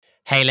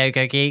Hey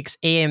Logo Geeks,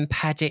 Ian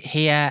Paget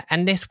here,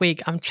 and this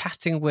week I'm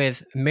chatting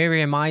with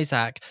Miriam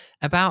Isaac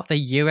about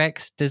the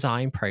UX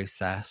design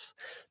process.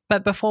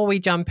 But before we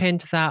jump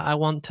into that, I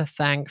want to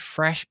thank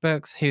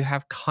FreshBooks who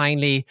have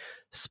kindly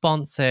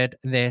sponsored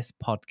this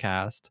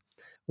podcast.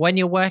 When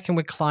you're working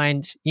with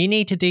clients, you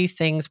need to do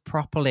things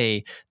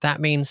properly. That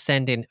means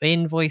sending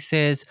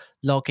invoices,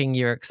 logging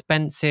your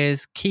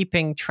expenses,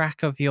 keeping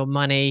track of your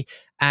money,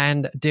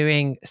 and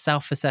doing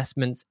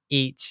self-assessments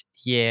each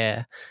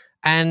year.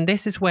 And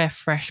this is where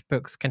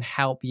FreshBooks can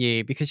help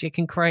you because you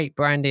can create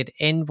branded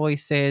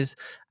invoices,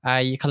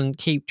 you can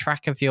keep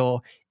track of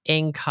your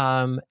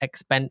income,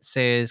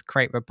 expenses,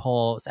 create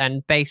reports,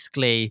 and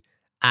basically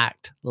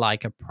act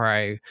like a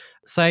pro.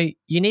 So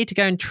you need to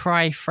go and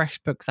try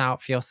FreshBooks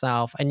out for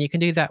yourself, and you can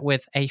do that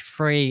with a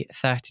free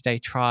 30-day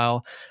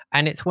trial.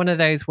 And it's one of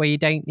those where you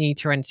don't need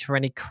to enter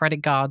any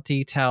credit card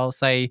details,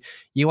 so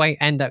you won't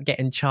end up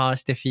getting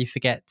charged if you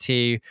forget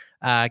to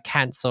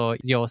cancel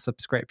your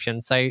subscription.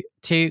 So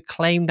to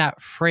claim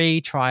that free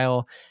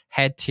trial,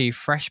 head to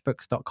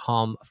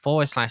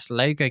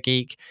freshbooks.com/logo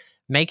geek,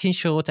 making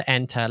sure to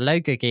enter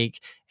Logo Geek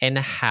in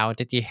the How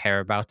Did You Hear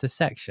About Us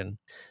section.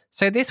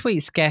 So this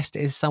week's guest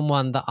is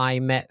someone that I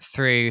met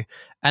through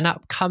an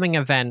upcoming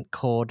event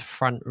called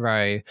Front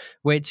Row,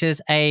 which is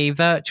a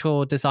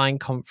virtual design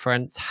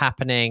conference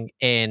happening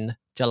in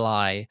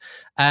July.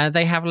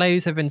 They have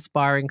loads of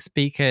inspiring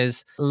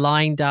speakers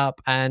lined up,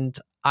 and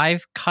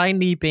I've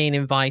kindly been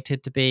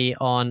invited to be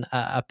on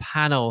a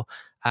panel,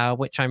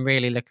 which I'm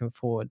really looking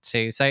forward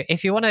to. So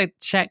if you want to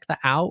check that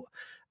out,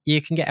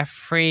 you can get a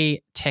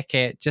free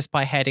ticket just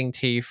by heading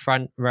to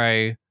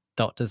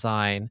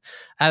frontrow.design.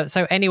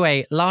 So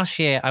anyway, last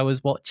year I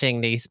was watching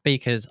the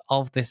speakers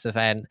of this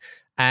event,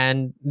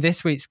 and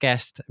this week's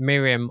guest,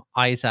 Miriam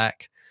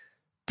Isaac,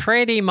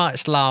 pretty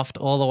much laughed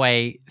all the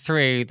way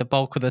through the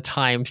bulk of the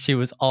time she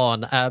was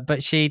on,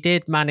 but she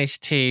did manage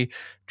to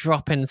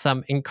drop in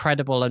some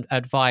incredible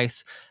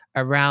advice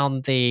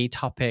around the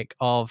topic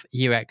of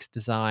UX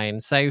design.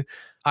 So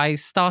I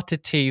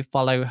started to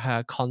follow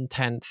her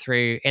content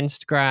through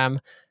Instagram,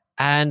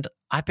 and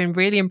I've been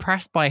really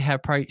impressed by her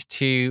approach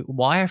to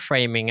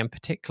wireframing in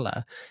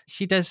particular.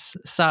 She does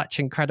such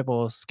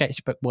incredible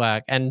sketchbook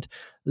work, and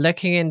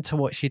looking into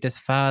what she does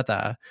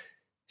further,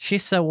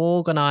 she's so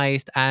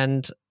organized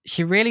and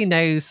she really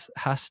knows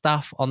her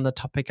stuff on the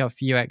topic of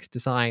UX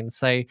design.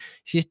 So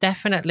she's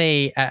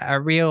definitely a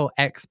real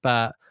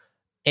expert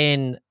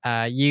in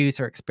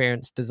user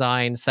experience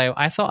design. So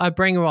I thought I'd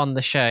bring her on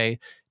the show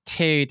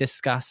to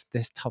discuss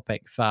this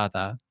topic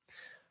further.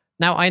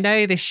 Now, I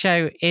know this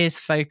show is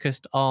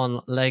focused on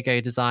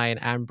logo design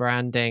and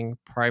branding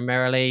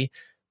primarily,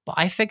 but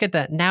I figured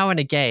that now and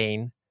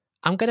again,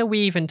 I'm going to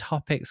weave in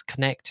topics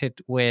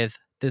connected with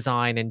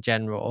design in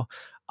general.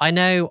 I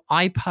know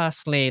I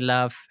personally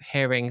love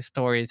hearing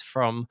stories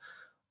from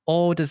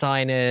all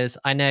designers.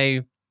 I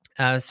know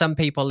some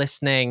people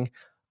listening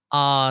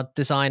are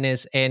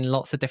designers in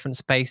lots of different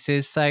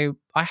spaces. So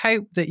I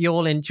hope that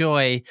you'll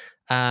enjoy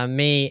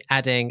me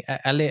adding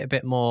a little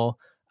bit more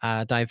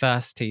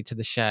diversity to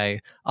the show.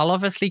 I'll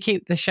obviously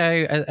keep the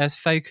show as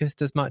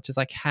focused as much as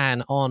I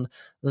can on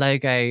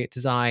logo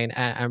design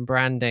and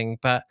branding,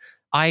 but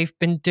I've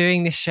been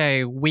doing this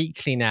show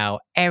weekly now,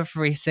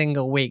 every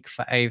single week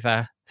for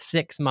over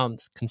 6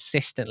 months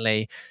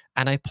consistently,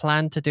 and I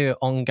plan to do it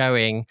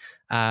ongoing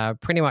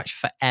pretty much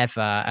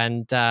forever.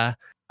 And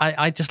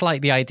I just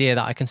like the idea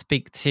that I can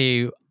speak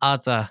to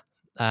other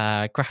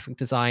graphic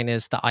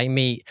designers that I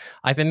meet.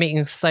 I've been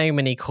meeting so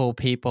many cool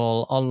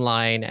people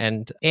online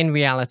and in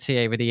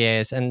reality over the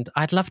years, and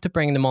I'd love to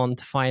bring them on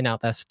to find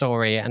out their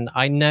story. And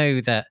I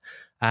know that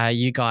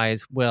you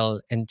guys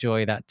will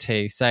enjoy that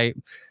too. So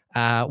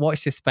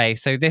watch this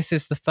space. So this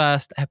is the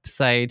first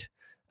episode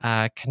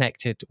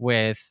connected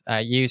with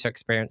user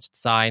experience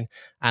design,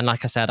 and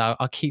like I said,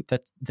 I'll keep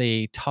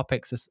the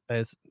topics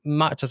as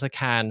much as I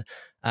can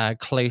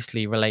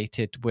closely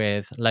related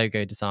with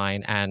logo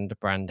design and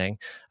branding.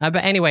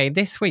 But anyway,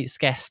 this week's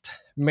guest,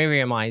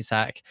 Miriam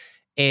Isaac,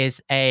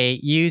 is a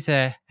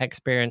user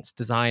experience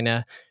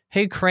designer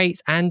who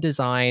creates and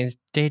designs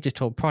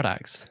digital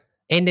products.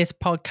 In this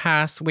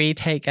podcast, we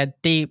take a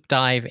deep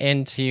dive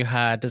into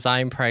her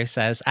design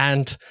process,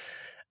 and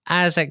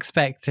as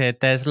expected,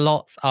 there's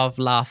lots of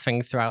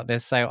laughing throughout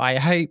this, so I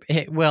hope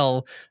it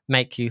will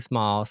make you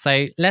smile.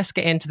 So let's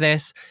get into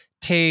this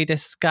to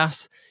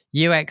discuss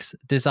UX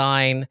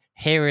design.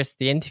 Here is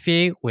the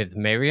interview with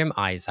Miriam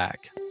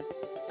Isaac.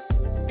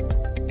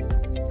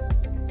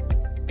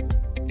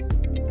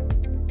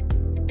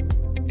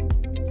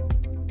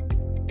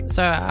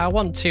 So I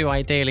want to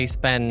ideally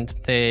spend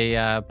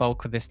the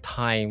bulk of this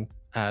time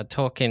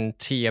talking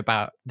to you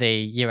about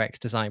the UX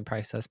design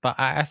process. But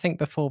I think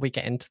before we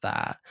get into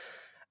that,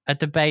 a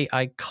debate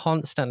I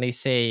constantly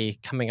see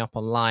coming up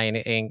online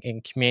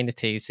in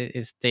communities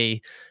is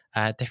the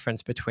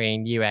difference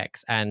between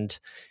UX and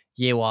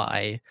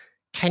UI.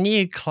 Can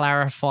you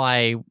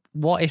clarify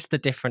what is the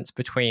difference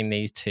between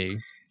these two?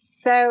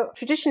 So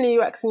traditionally,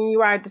 UX and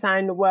UI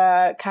design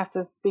were cast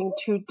as being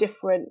two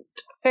different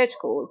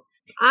verticals.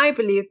 I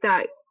believe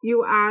that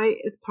UI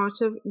is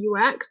part of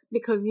UX,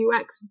 because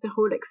UX is the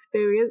whole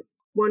experience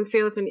one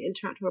feels when you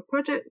interact with a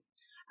project.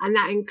 And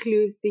that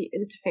includes the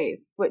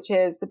interface, which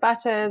is the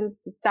buttons,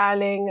 the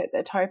styling,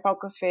 the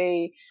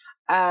typography,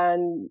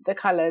 and the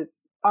colors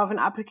of an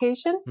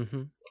application.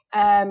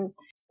 Mm-hmm.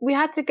 We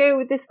had to go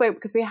with this way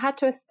because we had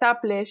to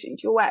establish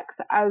UX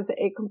as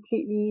a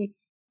completely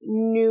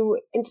new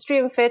industry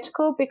and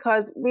vertical,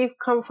 because we've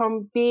come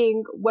from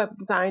being web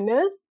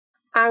designers,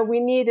 and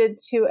we needed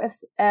to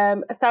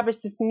establish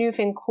this new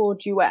thing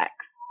called UX,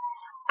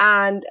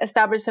 and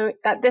establish something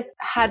that this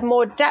had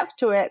more depth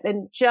to it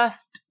than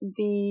just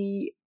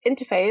the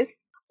interface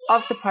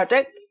of the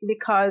product.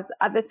 Because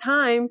at the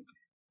time,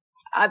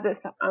 I'm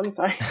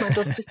sorry, my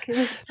daughter just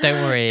came.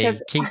 Don't worry,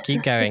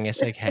 keep going,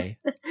 it's okay.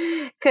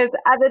 Because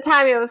at the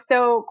time it was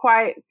still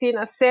quite seen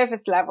as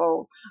surface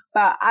level,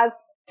 but as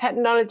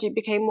technology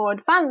became more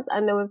advanced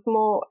and there was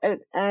more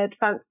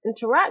advanced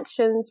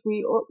interactions,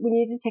 we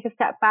needed to take a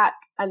step back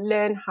and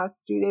learn how to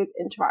do those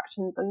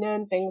interactions, and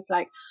learn things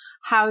like,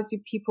 how do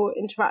people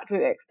interact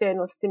with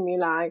external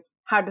stimuli?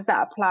 How does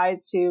that apply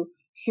to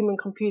human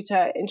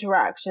computer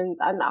interactions,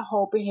 and that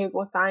whole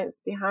behavioral science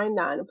behind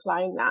that, and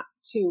applying that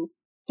to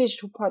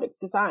digital product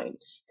design.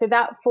 So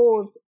that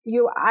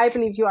I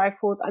believe UI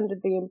falls under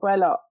the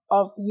umbrella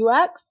of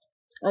UX,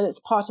 and it's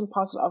part and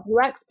parcel of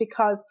UX,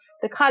 because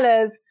the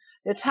colors,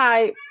 the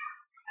type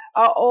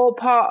are all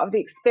part of the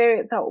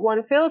experience that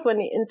one feels when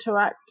they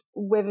interact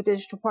with a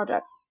digital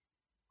product.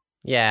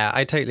 Yeah,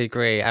 I totally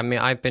agree. I mean,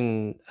 I've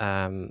been,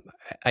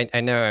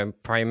 I know I'm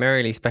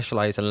primarily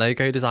specialized in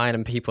logo design,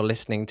 and people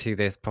listening to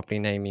this probably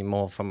know me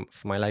more for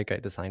my logo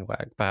design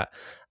work. But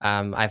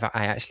I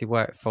actually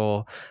worked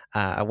for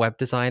a web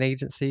design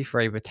agency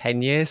for over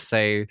 10 years.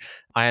 So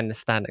I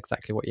understand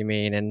exactly what you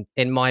mean. And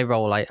in my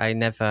role, I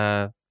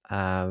never...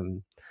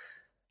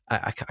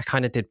 I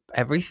kind of did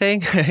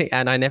everything,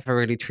 and I never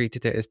really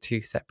treated it as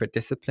two separate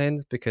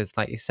disciplines, because,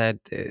 like you said,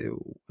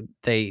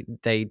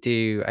 they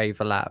do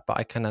overlap. But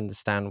I can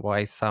understand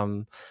why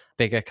some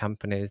bigger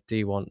companies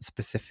do want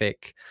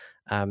specific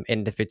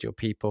individual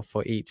people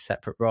for each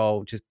separate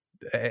role, just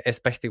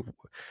especially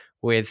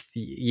with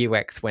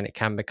UX when it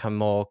can become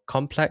more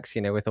complex.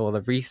 With all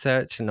the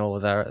research and all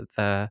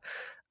the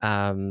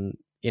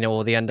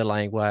all the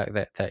underlying work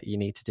that you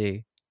need to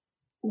do.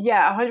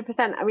 Yeah,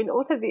 100%. I mean,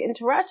 also the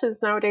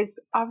interactions nowadays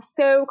are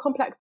so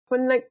complex.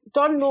 When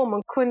Don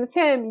Norman coined the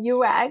term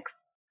UX,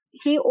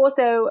 he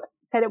also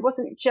said it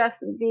wasn't just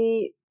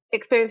the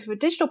experience with a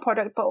digital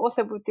product, but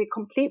also with the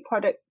complete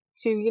product,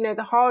 to,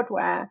 the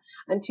hardware,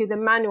 and to the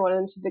manual,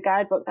 and to the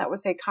guidebook that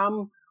would say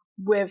come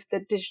with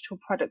the digital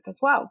product as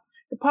well.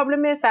 The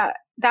problem is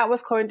that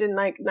was coined in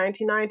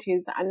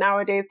 1990s, and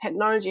nowadays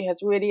technology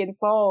has really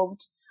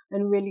evolved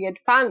and really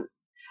advanced,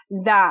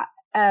 that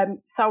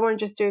someone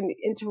just doing the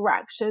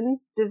interaction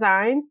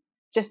design,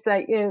 just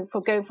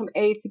for going from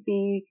A to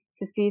B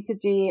to C to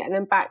D, and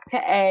then back to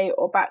A,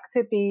 or back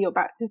to B, or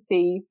back to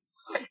C,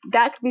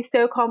 that could be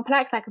so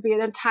complex. That could be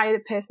an entire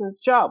person's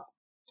job,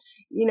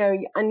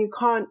 and you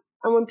can't.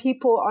 And when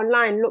people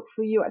online look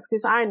for UX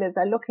designers,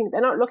 they're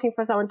not looking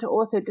for someone to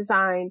also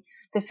design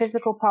the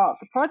physical part of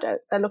the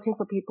product. They're looking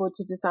for people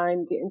to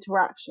design the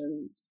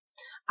interactions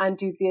and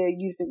do the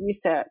user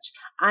research.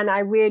 And I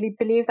really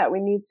believe that we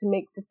need to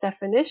make this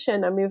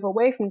definition and move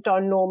away from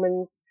Don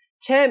Norman's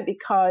term,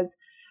 because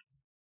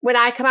when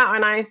I come out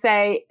and I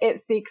say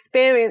it's the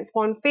experience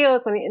one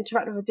feels when they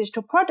interact with a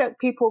digital product,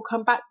 people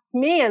come back to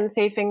me and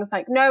say things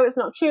like, no, it's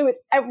not true. It's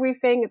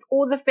everything. It's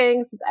all the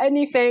things. It's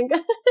anything.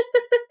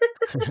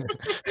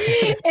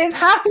 It's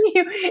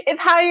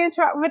how you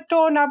interact with a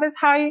doorknob. It's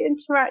how you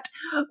interact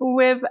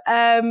with,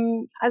 I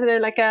don't know,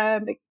 like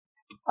a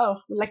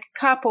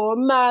cup or a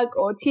mug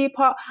or a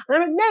teapot. And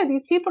I'm like, no,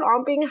 these people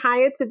aren't being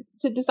hired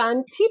to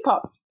design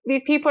teapots.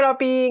 These people are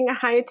being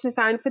hired to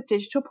design for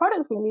digital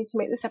products. We need to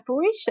make the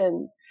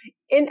separation.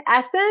 In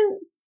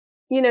essence,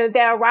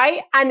 they're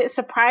right. And it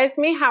surprised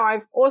me how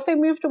I've also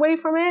moved away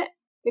from it,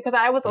 because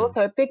I was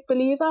also a big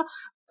believer.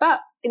 But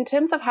in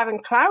terms of having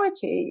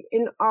clarity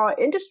in our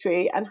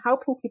industry and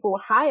helping people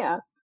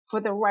hire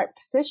for the right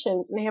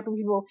positions, and helping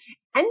people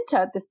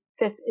enter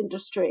this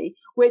industry,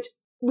 which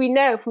we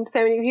know from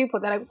so many people,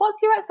 they're like,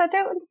 what's UX? I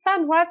don't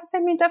understand. Why are there so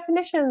many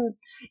definitions?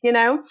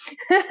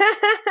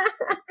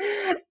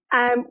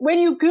 When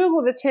you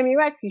Google the term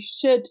UX, you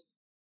should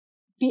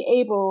be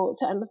able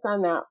to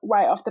understand that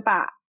right off the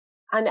bat.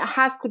 And it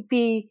has to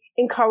be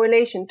in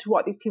correlation to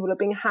what these people are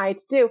being hired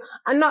to do.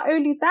 And not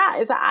only that,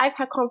 is that I've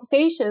had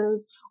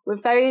conversations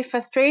with very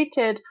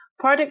frustrated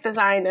product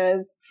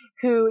designers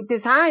who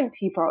design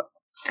teapots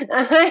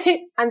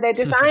and they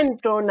design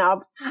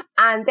doorknobs,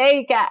 and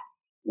they get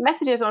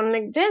messages on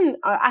LinkedIn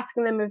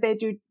asking them if they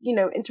do,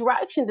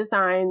 interaction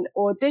design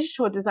or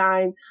digital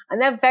design, and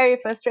they're very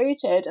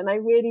frustrated. And I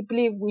really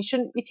believe we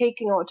shouldn't be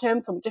taking our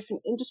terms from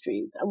different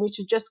industries, and we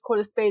should just call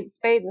a spade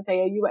and say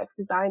a UX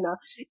designer,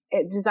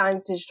 it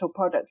designs digital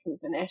products from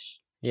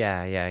finish.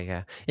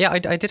 Yeah.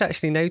 I did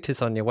actually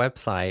notice on your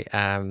website,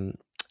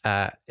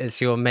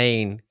 is your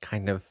main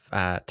kind of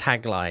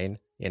tagline,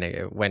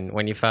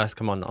 when you first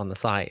come on the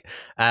site,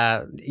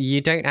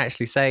 you don't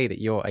actually say that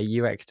you're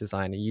a UX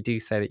designer. You do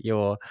say that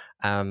you're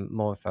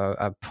more of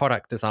a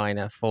product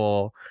designer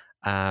for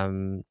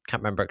can't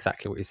remember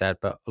exactly what you said,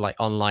 but like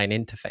online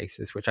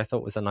interfaces, which I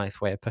thought was a nice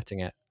way of putting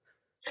it.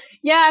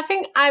 Yeah, I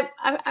think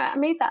I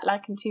made that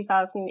like in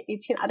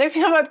 2018. I don't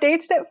think I've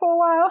updated it for a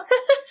while.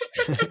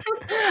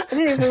 I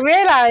didn't even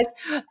realize.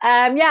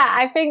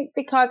 I think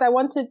because I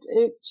wanted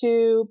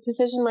to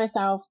position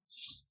myself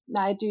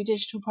that I do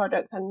digital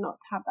products and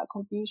not to have that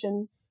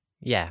confusion.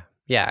 Yeah,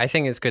 I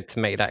think it's good to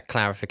make that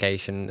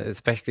clarification,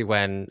 especially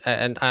when,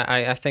 and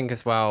I think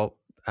as well,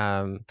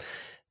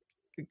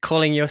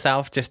 calling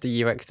yourself just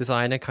a UX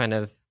designer kind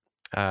of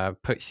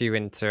puts you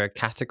into a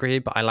category,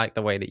 but I like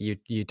the way that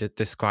you did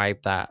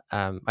describe that.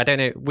 I don't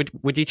know,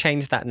 would you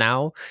change that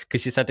now?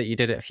 Because you said that you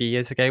did it a few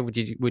years ago.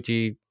 Would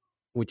you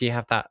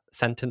have that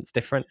sentence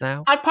different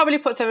now? I'd probably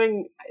put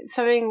something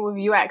with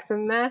UX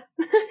in there.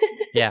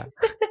 Yeah,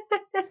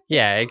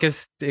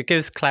 it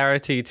gives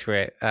clarity to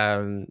it.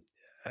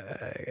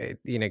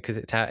 Because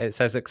it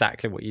says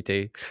exactly what you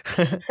do.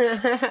 That's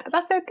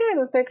so good.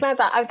 I'm so glad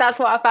that's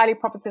what a value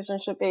proposition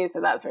should be. So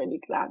that's really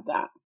glad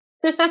that.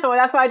 Well,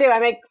 that's what I do. I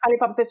make value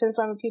propositions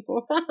for other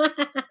people.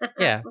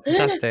 Yeah,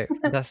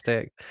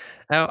 fantastic.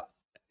 Now,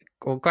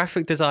 well,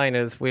 graphic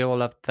designers, we all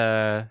love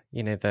the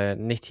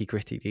nitty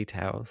gritty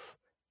details.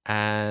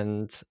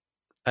 And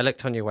I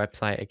looked on your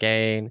website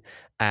again,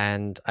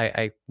 and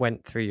I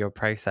went through your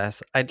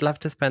process. I'd love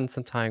to spend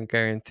some time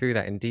going through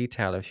that in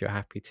detail if you're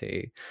happy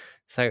to.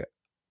 So,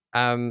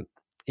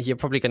 you're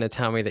probably going to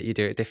tell me that you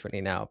do it differently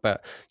now,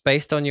 but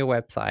based on your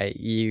website,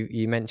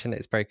 you mentioned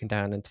it's broken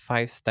down into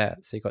 5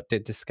 steps. So you've got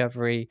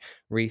discovery,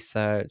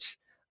 research,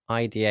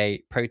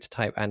 ideate,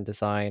 prototype and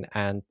design,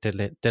 and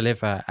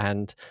deliver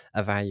and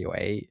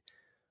evaluate.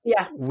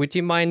 Yeah. Would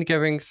you mind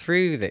going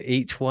through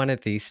each one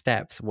of these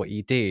steps, what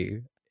you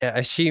do,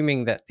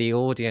 assuming that the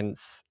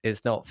audience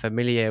is not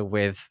familiar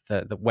with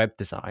the web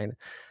design?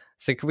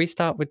 So can we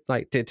start with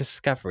like the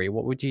discovery?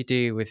 What would you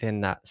do within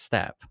that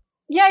step?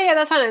 Yeah,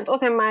 that's fine. And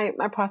also my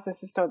process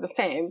is still the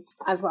same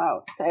as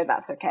well. So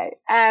that's okay.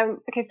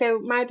 Okay, so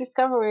my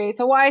discovery.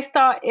 So what I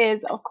start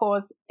is, of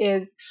course,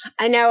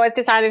 I know as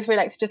designers, we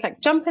like to just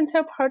like jump into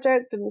a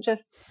project and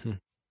just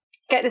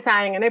get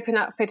designing and open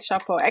up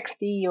Photoshop or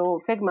XD or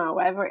Figma or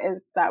whatever it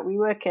is that we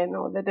work in,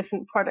 or the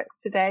different products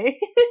today.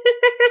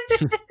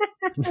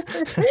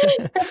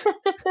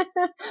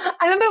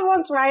 I remember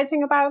once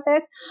writing about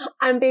this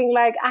and being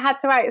like, I had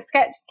to write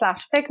Sketch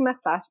 /Figma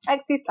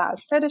 /XD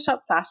 /Photoshop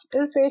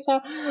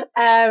 /Illustrator.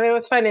 It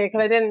was funny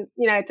because I didn't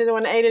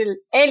want to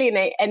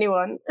alienate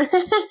anyone.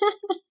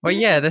 Well,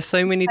 yeah, there's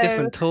so many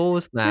different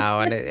tools now,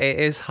 and it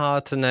is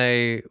hard to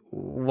know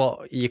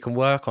what you can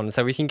work on.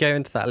 So we can go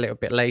into that a little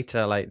bit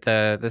later, like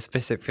the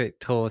specific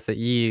tools that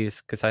you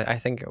use, because I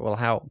think it will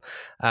help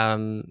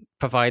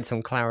provide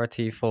some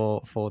clarity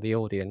for the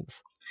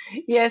audience.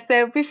 Yeah,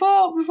 so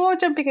before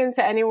jumping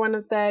into any one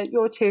of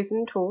your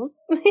chosen tools,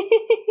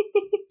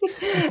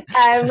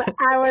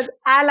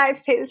 I like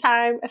to take the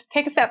time,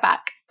 take a step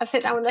back, I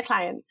sit down with the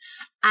client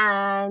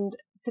and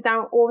sit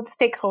down with all the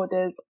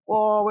stakeholders,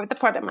 or with the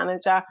product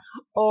manager,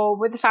 or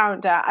with the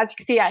founder. As you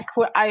can see,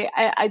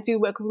 I do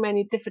work with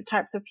many different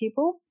types of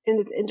people in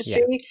this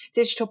industry. Yeah.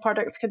 Digital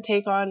products can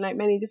take on like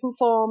many different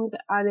forms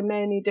and in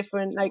many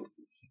different, like,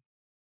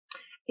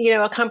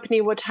 a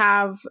company would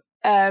have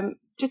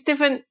just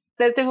different.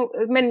 There's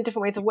many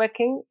different ways of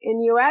working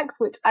in UX,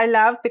 which I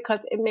love because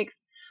it makes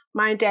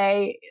my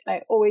day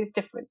like always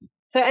different.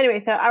 So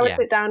anyway, I would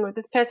sit down with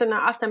this person and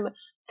ask them a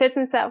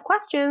certain set of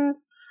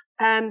questions,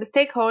 the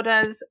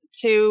stakeholders,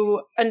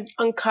 to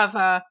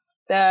uncover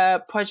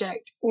the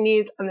project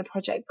needs and the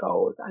project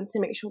goals, and to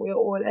make sure we're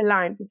all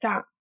aligned with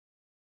that.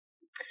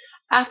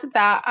 After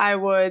that, I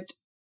would,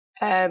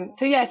 so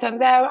I'm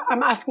there,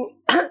 I'm asking,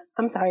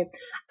 I'm sorry,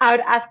 I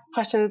would ask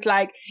questions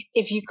like,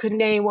 if you could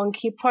name one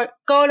key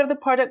goal of the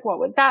product, what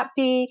would that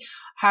be?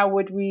 How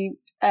would we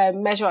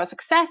measure our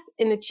success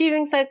in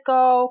achieving said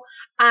goal?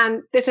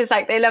 And this is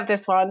like, they love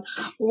this one.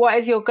 What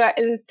is your gut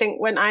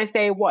instinct when I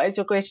say, what is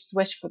your greatest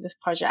wish for this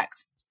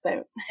project?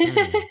 So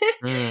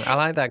I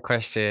like that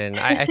question.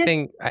 I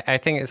think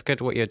it's good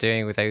what you're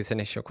doing with those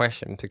initial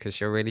questions, because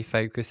you're really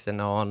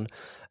focusing on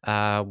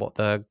what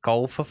the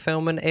goal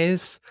fulfillment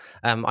is.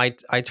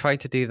 I try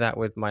to do that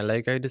with my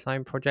logo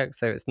design project,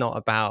 so it's not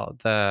about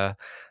the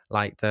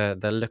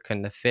look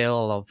and the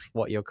feel of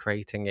what you're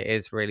creating. It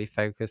is really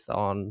focused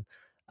on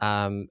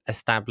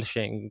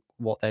establishing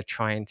what they're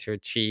trying to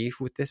achieve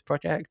with this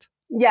project.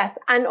 Yes,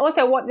 and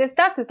also what this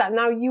does is that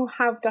now you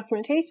have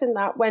documentation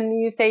that when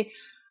you say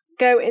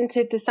go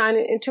into design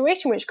and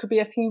iteration, which could be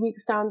a few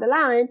weeks down the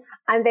line,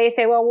 and they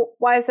say, well,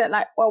 why is it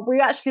like, well, we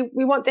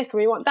want this and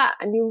we want that,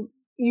 and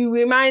you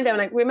remind them,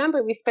 like,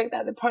 remember we spoke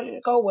that the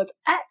project goal was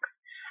X,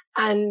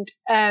 and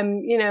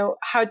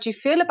how do you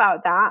feel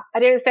about that? I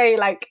didn't say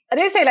like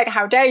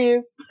how dare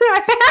you.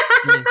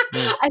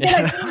 I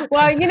said like,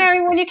 well,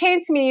 when you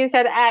came to me you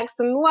said X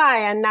and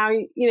Y, and now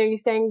you're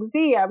saying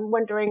Z. I'm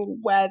wondering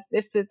where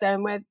this is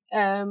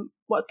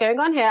what's going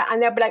on here.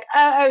 And they'll be like,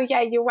 oh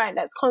yeah, you're right.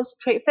 Let's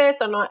concentrate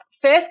first on our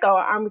first goal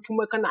and we can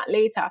work on that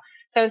later.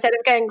 So instead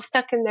of getting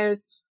stuck in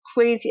those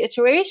crazy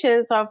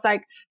iterations of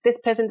like, this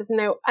person doesn't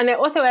know. And it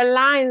also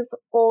aligns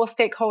all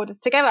stakeholders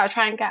together. I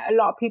try and get a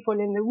lot of people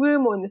in the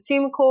room or in the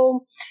Zoom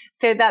call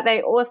so that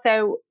they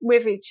also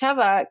with each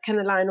other can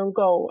align on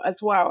goal as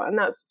well. And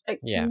that's like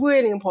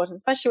really important,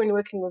 especially when you're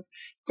working with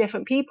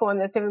different people and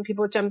there's different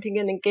people jumping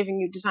in and giving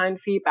you design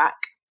feedback.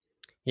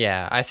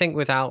 Yeah, I think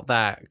without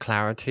that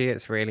clarity,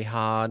 it's really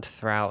hard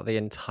throughout the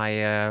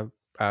entire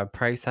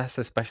process,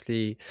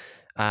 especially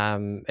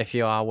if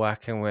you are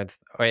working with,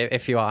 or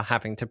if you are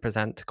having to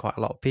present to quite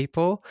a lot of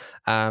people.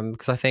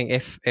 Because I think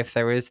if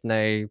there is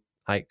no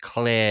like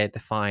clear,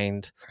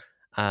 defined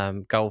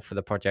goal for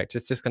the project,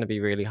 it's just going to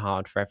be really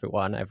hard for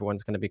everyone.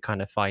 Everyone's going to be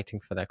kind of fighting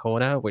for their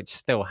corner, which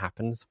still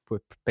happens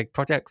with big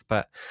projects,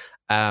 but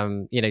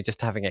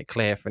just having it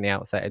clear from the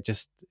outset, it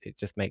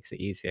just makes it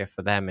easier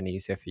for them and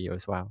easier for you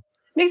as well.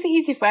 Makes it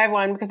easy for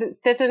everyone because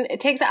it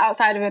takes it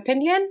outside of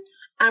opinion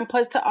and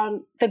puts it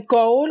on the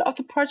goal of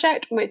the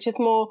project, which is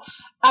more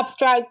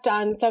abstract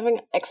and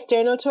something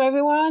external to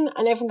everyone,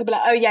 and everyone can be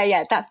like, oh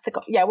yeah, that's the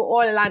goal. Yeah, we're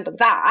all aligned on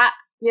that,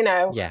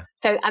 Yeah.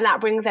 So, and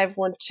that brings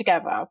everyone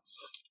together.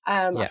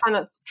 I find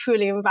that's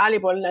truly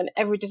invaluable, and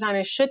every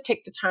designer should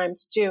take the time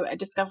to do a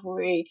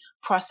discovery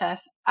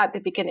process at the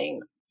beginning.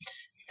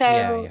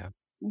 So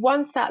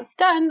once that's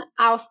done,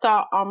 I'll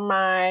start on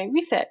my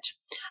research.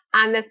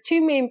 And there's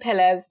two main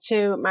pillars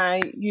to my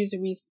the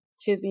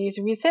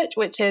user research,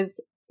 which is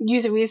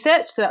user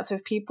research, so that's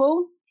with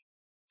people,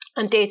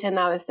 and data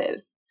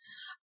analysis.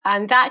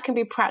 And that can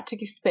be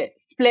practically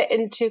split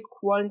into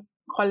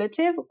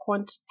qualitative,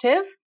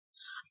 quantitative,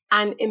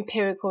 and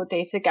empirical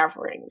data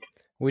gathering.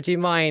 Would you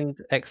mind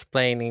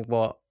explaining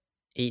what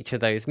each of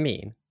those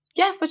mean?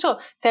 Yeah, for sure.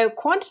 So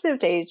quantitative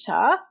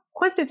data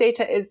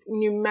is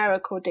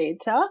numerical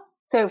data.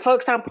 So for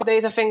example,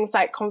 those are things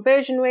like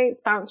conversion rates,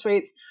 bounce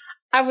rates,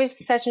 average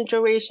session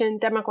duration,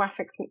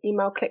 demographics, and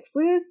email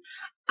click-throughs.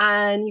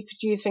 And you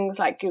could use things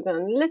like Google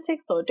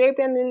Analytics or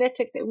Adobe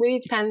Analytics. It really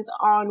depends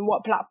on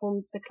what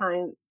platforms the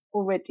clients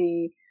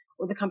already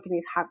or the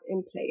companies have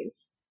in place.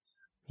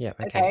 Yeah,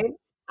 okay.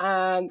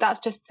 That's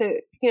just to,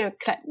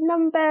 collect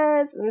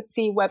numbers and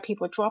see where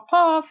people drop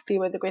off, see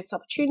where the greatest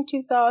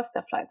opportunities are,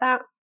 stuff like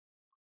that.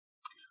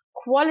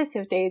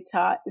 Qualitative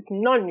data is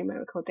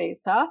non-numerical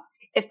data.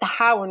 It's the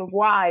how and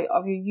why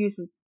of your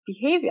user's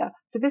behavior.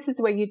 So this is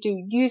where you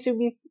do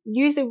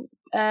user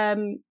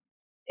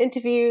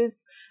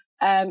interviews.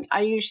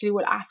 I usually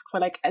will ask for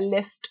like a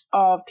list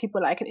of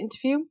people I can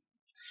interview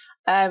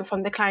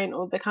from the client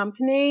or the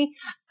company,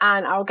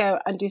 and I'll go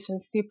and do some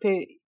super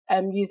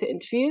user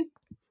interviews.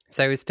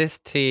 So is this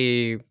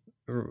to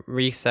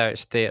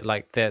research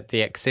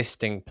the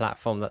existing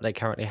platform that they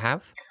currently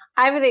have?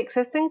 Either the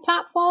existing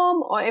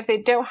platform, or if they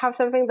don't have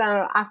something, then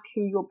I'll ask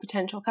who your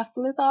potential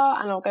customers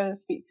are, and I'll go and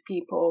speak to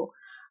people.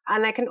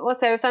 And I can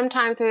also,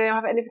 sometimes if they don't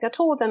have anything at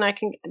all, then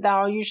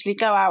I'll usually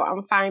go out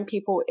and find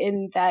people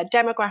in their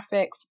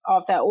demographics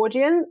of their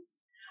audience,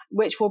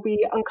 which will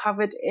be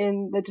uncovered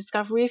in the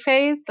discovery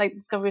phase, like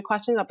discovery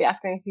questions. I'll be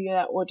asking who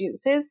their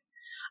audience is.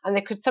 And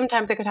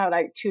sometimes they could have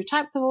like two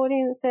types of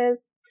audiences.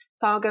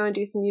 So I'll go and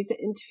do some user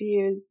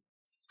interviews.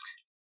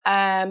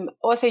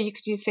 Also, you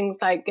could use things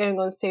like going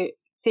on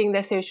seeing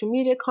their social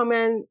media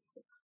comments,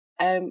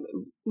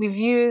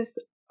 reviews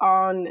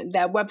on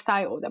their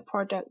website or their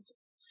product.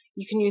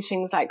 You can use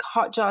things like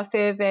Hotjar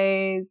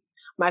surveys,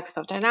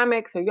 Microsoft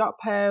Dynamics or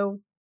Yotpo.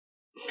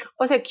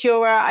 Also,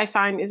 Quora, I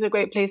find, is a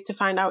great place to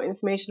find out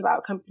information about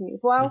a company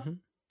as well. Mm-hmm.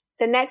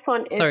 The next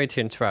one is... Sorry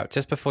to interrupt.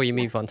 Just before you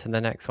move on to the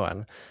next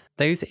one,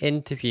 those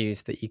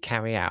interviews that you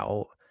carry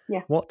out,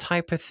 what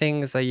type of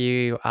things are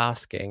you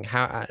asking?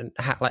 How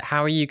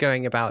are you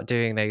going about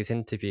doing those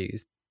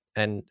interviews,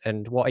 and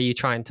what are you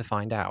trying to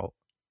find out?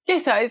 Yeah,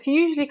 so it's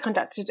usually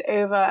conducted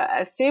over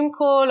a Zoom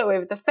call or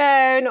over the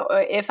phone,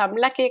 or if I'm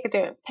lucky, I could do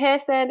it in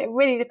person. It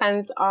really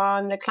depends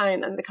on the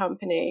client and the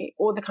company,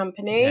 or the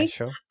company. Yeah,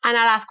 sure. And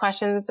I'll ask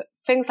questions,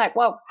 things like,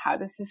 well, how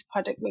does this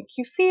product make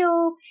you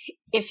feel?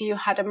 If you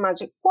had a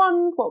magic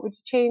wand, what would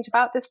you change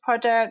about this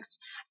product?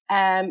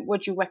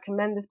 Would you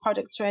recommend this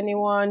product to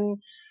anyone?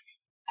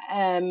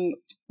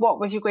 What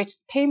was your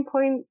greatest pain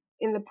point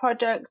in the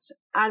product?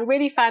 And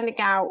really finding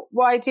out,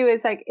 what I do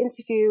is like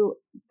interview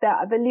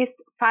the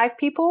least 5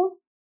 people,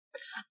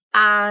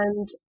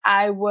 and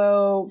I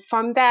will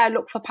from there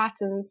look for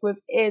patterns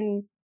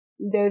within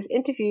those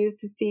interviews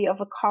to see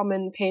of a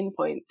common pain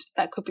point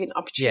that could be an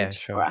opportunity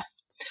for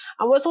us.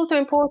 And what's also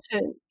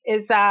important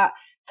is that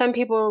some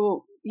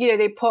people,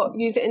 they put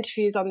user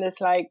interviews on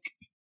this like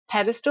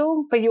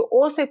pedestal, but you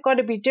also got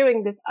to be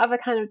doing this other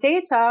kind of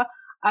data,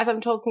 as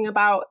I'm talking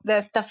about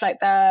the stuff like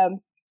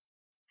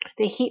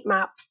the heat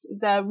maps,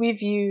 the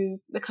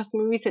reviews, the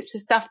customer research, the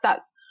stuff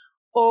that's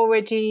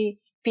already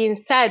been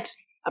said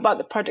about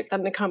the product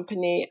and the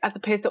company, as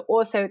opposed to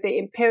also the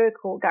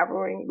empirical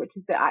gathering, which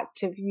is the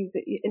active user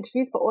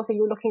interviews, but also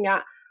you're looking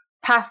at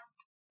past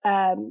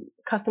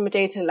customer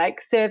data like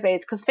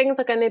surveys, because things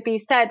are going to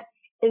be said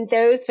in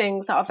those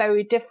things that are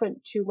very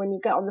different to when you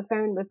get on the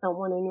phone with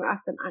someone and you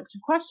ask them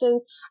active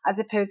questions, as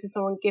opposed to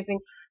someone giving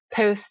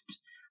post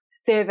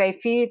survey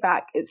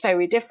feedback. It's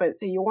very different.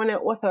 So you want to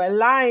also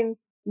align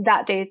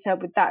that data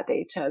with that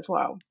data as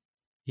well.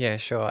 Yeah,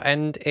 sure.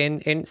 And in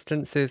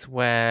instances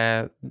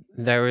where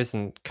there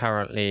isn't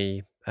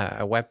currently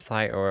a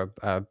website or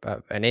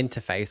an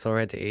interface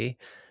already,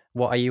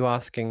 what are you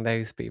asking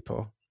those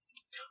people?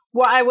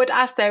 What I would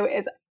ask though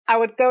is I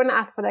would go and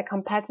ask for their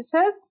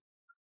competitors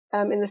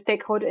in the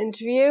stakeholder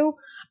interview,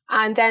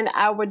 and then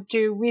I would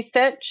do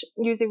research,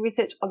 using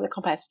research on the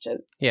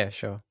competitors. Yeah,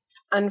 sure.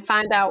 And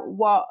find out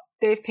what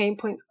those pain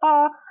points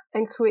are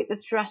and create the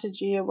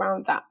strategy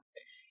around that.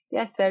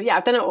 Yeah, so yeah,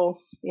 I've done it all,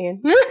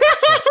 Ian.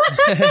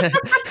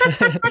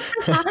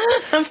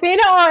 I've seen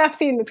it all. I've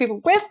seen the people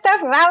with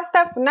stuff, without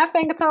stuff,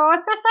 nothing at all.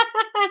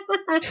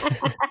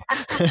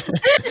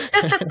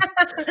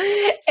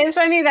 It's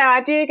funny though,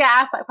 I do get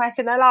asked that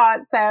question a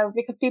lot. So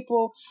because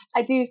people,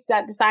 I do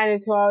that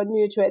designers who are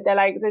new to it,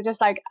 they're just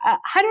like,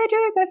 how do I do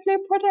it? There's no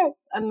product,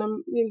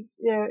 and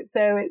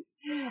so it's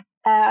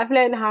I've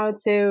learned how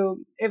to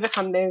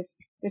overcome those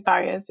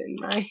barriers in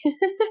my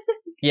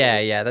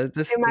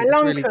This in my is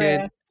long really career.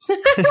 good.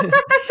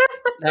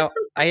 Now,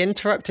 I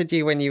interrupted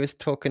you when you was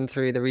talking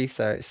through the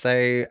research.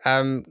 So,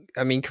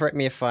 I mean, correct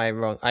me if I'm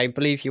wrong. I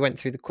believe you went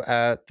through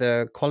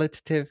the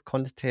qualitative,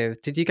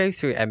 quantitative. Did you go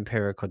through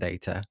empirical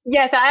data?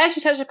 Yes, I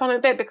actually touched upon it a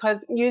bit because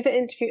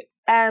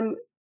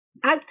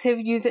active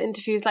user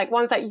interviews, like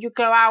ones that you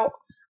go out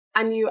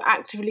and you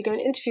actively go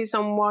and interview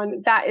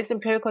someone, that is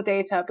empirical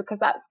data because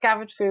that's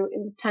gathered through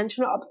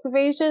intentional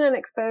observation and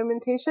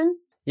experimentation.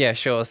 Yeah,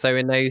 sure. So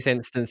in those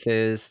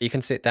instances, you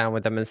can sit down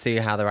with them and see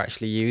how they're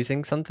actually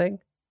using something.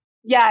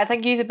 Yeah, it's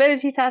like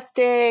usability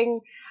testing,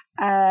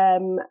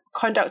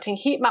 conducting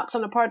heat maps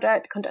on a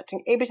product,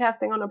 conducting A/B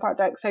testing on a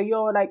product. So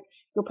you're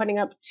putting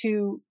up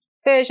two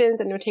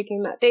versions and you're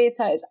taking that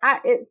data.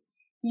 It's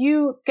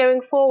you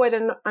going forward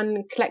and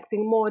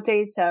collecting more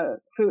data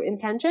through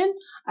intention,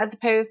 as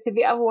opposed to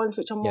the other ones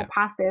which are more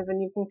passive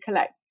and you can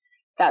collect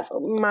that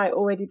might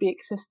already be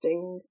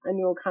existing and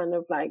you're kind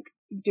of like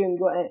doing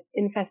your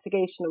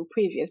investigation on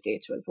previous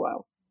data as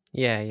well.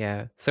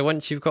 Yeah. So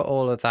once you've got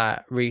all of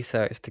that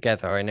research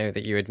together, I know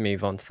that you would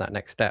move on to that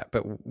next step,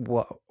 but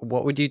what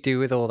would you do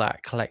with all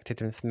that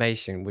collected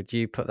information? Would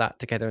you put that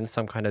together in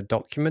some kind of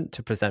document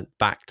to present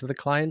back to the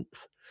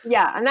clients?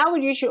 Yeah, and that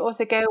would usually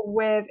also go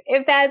with,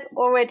 if there's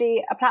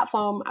already a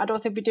platform, I'd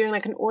also be doing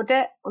like an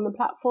audit on the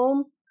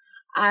platform,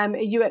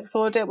 a UX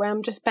audit where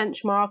I'm just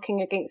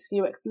benchmarking against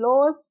UX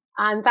laws.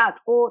 And that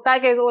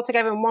goes all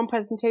together in one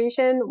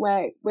presentation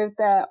where with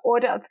the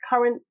audit of the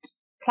current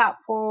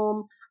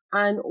platform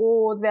and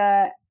all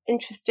the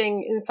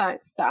interesting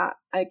insights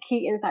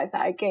key insights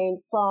that I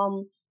gained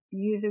from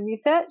user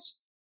research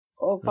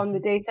or from the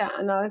data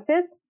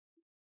analysis.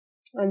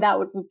 And that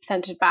would be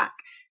presented back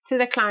to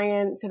the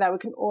client so that we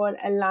can all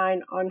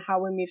align on how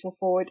we're moving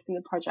forward in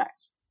the project.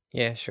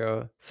 Yeah,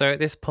 sure. So at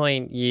this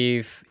point,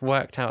 you've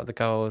worked out the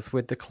goals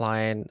with the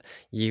client,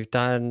 you've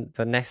done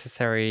the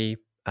necessary,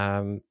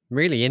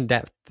 really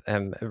in-depth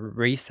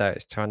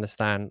research to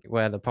understand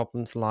where the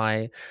problems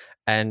lie.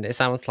 And it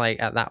sounds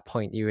like at that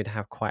point, you would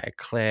have quite a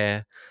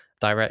clear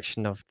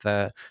direction of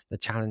the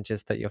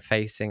challenges that you're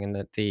facing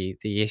and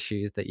the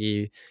issues that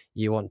you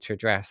want to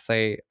address.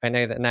 So I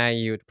know that now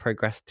you would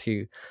progress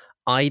to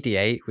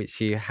ideate, which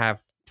you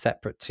have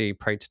separate to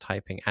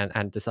prototyping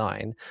and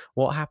design.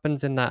 What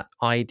happens in that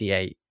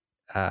ideate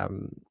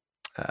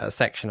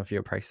section of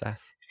your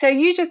process? So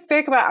you just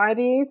spoke about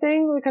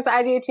ideating, because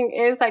ideating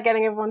is like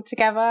getting everyone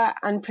together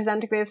and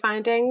presenting those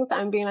findings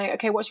and being like,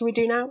 okay, what should we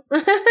do now?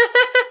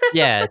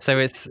 Yeah, so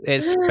it's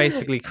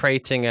basically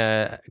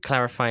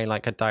clarifying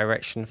like a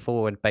direction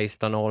forward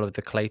based on all of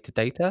the collated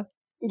data.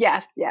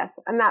 Yes.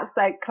 And that's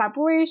like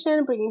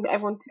collaboration, bringing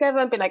everyone together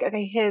and be like,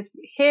 okay,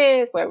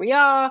 here's where we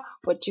are.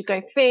 What do you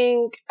guys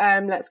think?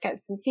 Let's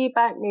get some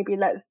feedback. Maybe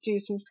let's do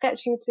some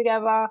sketching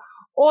together.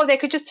 Or they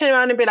could just turn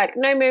around and be like,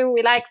 no, Moon,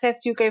 we like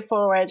this, you go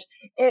forward.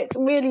 It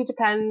really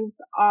depends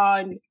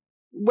on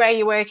where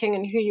you're working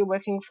and who you're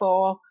working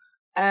for.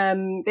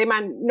 They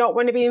might not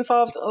want to be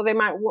involved, or they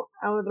might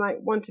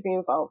want to be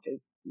involved. It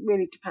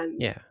really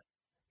depends.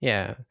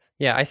 Yeah.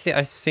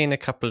 I've seen a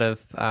couple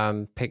of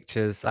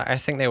pictures. I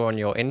think they were on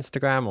your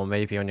Instagram or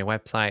maybe on your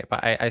website,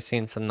 but I've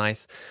seen some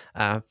nice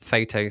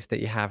photos that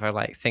you have of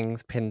like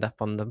things pinned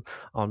up on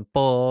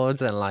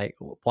boards and like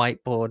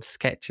whiteboard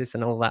sketches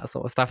and all that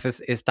sort of stuff.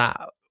 Is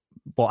that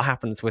what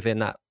happens within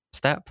that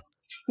step?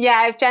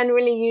 Yeah, it's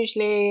generally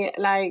usually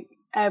like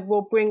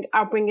I'll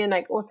bring in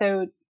like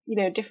also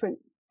different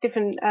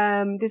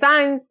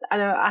designs,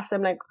 and I'll ask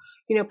them like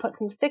put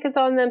some stickers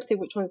on them, see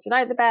which ones you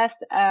like the best,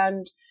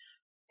 and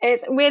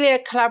it's really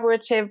a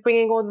collaborative,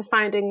 bringing all the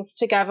findings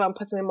together and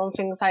putting them on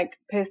things like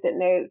post-it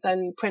notes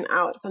and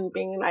printouts and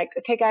being like,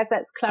 okay, guys,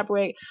 let's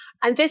collaborate.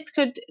 And this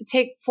could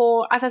take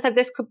as I said,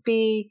 this could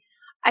be,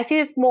 I see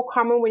it's more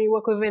common when you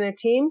work within a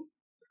team.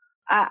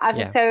 As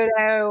a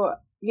solo,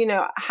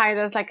 hired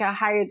as like a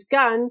hired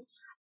gun,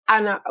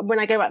 And when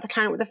I go back to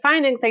client with the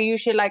findings, they're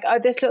usually like, oh,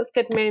 this looks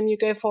good, Miriam, you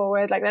go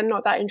forward. Like, they're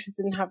not that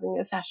interested in having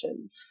a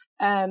session.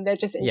 They're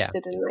just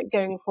interested in like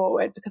going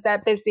forward because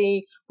they're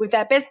busy with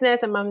their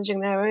business and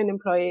managing their own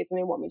employees, and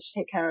they want me to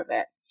take care of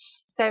it.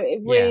 So it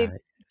really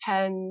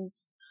depends,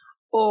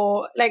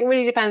 or like, it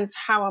really depends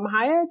how I'm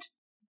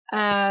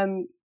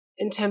hired.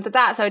 In terms of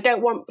that. So I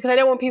don't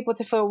want people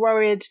to feel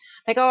worried,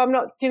 like, oh, I'm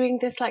not doing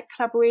this like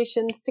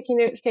collaboration sticky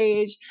note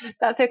stage.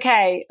 That's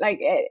okay. Like,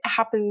 it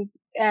happens.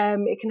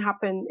 It can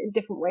happen in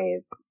different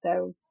ways.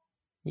 So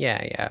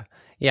yeah.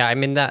 I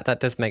mean, that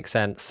does make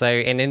sense. So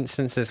in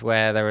instances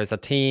where there is a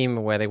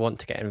team where they want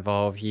to get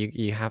involved,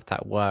 you have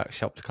that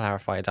workshop to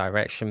clarify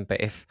direction. But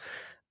if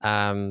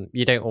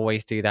you don't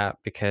always do that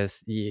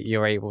because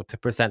you're able to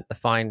present the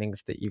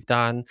findings that you've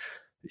done,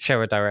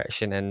 show a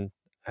direction, and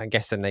I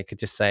guess then they could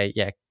just say,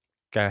 yeah,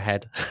 go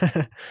ahead.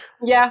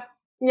 yeah.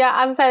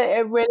 As I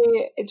said,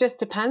 it just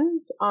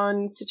depends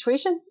on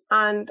situation,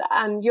 and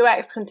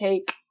UX can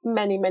take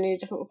many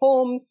different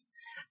forms.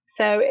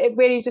 So it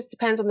really just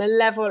depends on the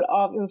level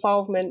of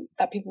involvement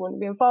that people want to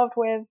be involved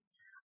with.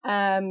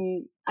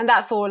 And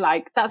that's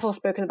all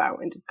spoken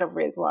about in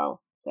discovery as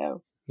well.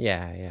 So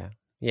Yeah.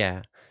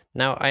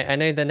 Now I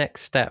know the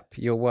next step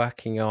you're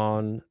working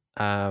on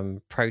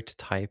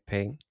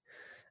prototyping.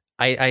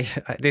 I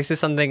this is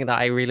something that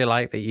I really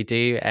like that you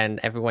do, and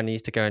everyone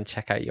needs to go and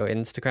check out your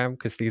Instagram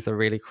because these are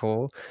really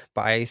cool.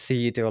 But I see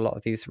you do a lot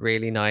of these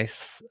really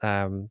nice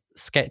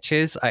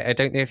sketches. I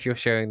don't know if you're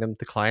showing them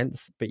to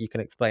clients, but you can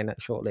explain that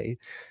shortly.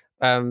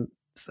 So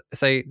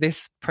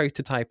this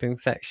prototyping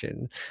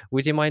section,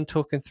 would you mind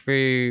talking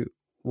through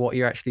what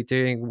you're actually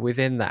doing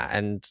within that,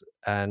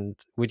 and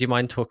would you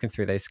mind talking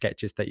through those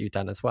sketches that you've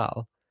done as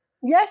well?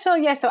 yeah, sure.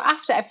 Yeah. So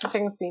after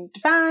everything's been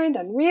defined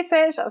and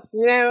researched,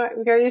 we're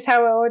going to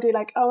tell we're already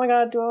like, oh my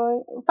God,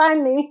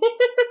 finally,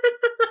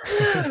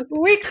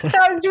 we can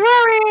start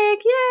drawing.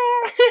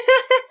 Yeah.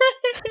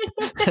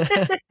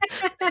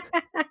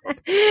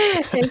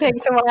 It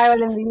takes a while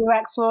in the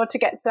UX world to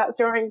get to that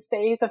drawing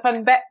stage, the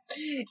fun bit.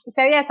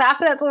 So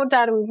after that's all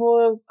done, we've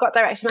all got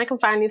direction, I can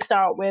finally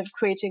start with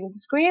creating the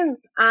screens.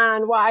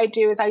 And what I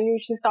do is I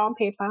usually start on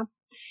paper.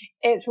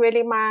 It's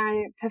really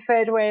my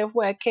preferred way of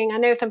working. I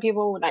know some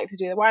people would like to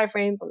do the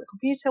wireframes on the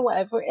computer,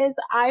 whatever it is.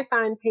 I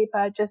find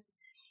paper just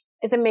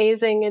is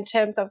amazing in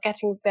terms of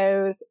getting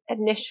those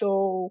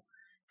initial,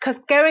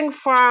 because going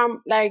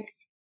from like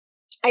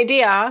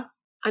idea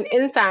and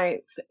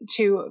insights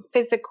to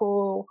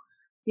physical,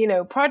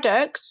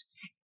 product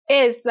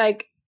is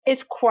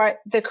quite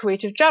the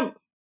creative jump.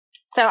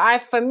 So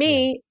for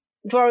me,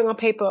 drawing on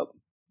paper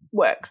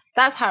works.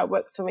 That's how it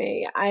works for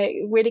me.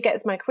 It really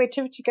gets my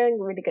creativity going.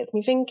 It really gets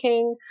me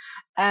thinking.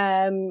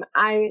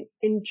 I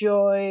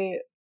enjoy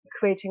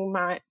creating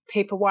my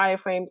paper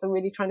wireframes and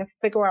really trying to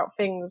figure out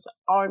things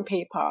on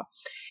paper.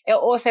 It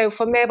also,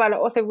 for mobile, it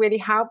also really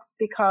helps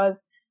because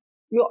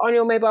you're on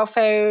your mobile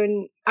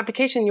phone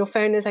application. Your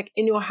phone is like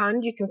in your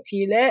hand. You can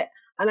feel it.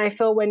 And I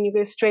feel when you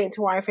go straight into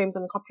wireframes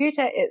on the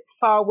computer, it's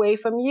far away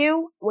from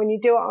you. When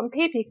you do it on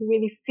paper, you can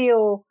really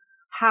feel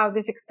how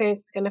this experience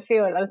is going to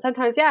feel. And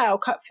sometimes, I'll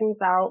cut things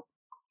out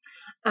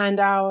and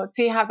I'll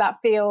see how that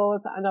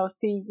feels, and I'll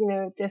see,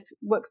 this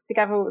works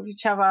together with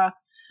each other.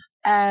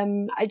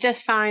 I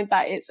just find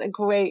that it's a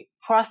great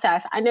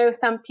process. I know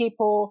some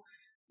people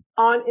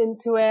aren't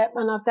into it,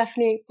 and I've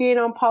definitely been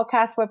on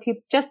podcasts where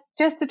people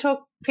just to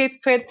talk paper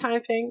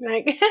prototyping,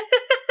 like.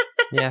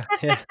 Yeah.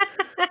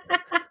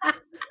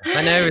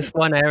 I know it's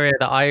one area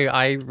that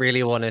I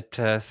really wanted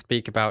to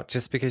speak about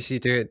just because you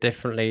do it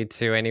differently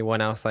to anyone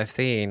else I've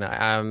seen.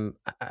 I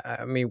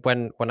mean,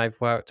 when I've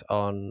worked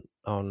on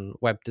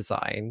web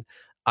design,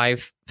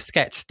 I've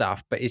sketched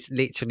stuff, but it's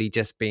literally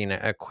just been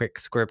a quick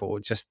scribble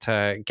just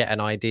to get an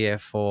idea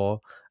for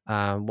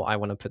what I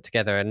want to put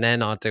together, and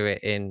then I'll do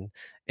it in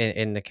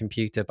the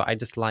computer. But I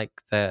just like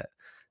that.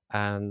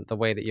 The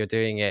way that you're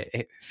doing it,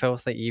 it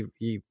feels like you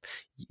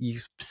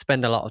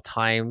spend a lot of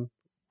time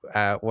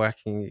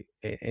working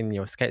in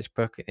your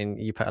sketchbook, and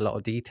you put a lot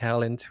of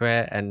detail into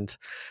it, and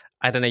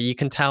I don't know, you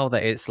can tell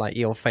that it's like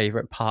your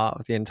favorite part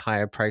of the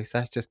entire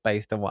process just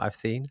based on what I've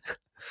seen.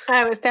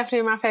 It's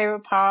definitely my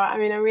favorite part. I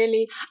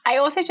mean, I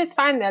also just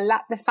find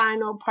that the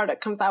final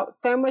product comes out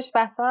so much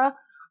better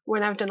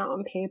when I've done it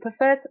on paper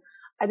first.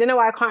 I don't know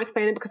why I can't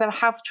explain it, because I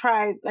have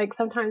tried, like,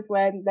 sometimes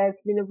when there's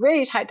been a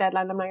really tight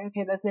deadline, I'm like,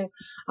 okay,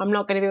 I'm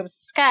not going to be able to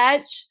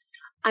sketch.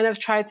 And I've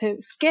tried to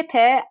skip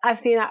it. I've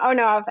seen that, oh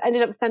no, I've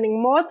ended up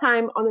spending more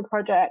time on the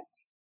project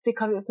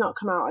because it's not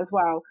come out as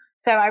well.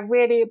 So I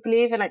really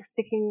believe in like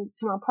sticking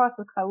to my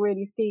process, because I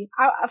really see,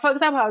 for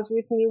example, I was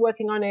recently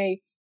working on a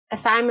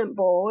assignment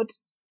board,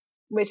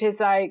 which is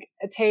like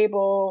a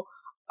table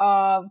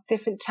of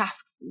different tasks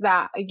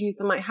that a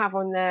user might have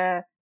on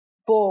their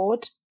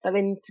board that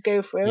they need to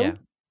go through. Yeah.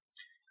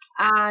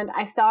 And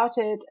I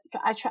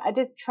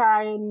did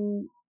try,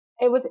 and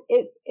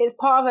it's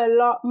part of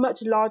a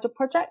much larger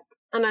project.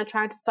 And I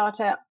tried to start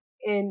it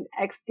in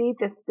XD,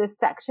 this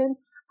section.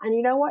 And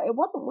you know what? It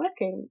wasn't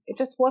working. It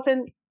just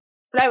wasn't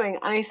flowing.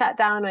 And I sat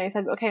down and I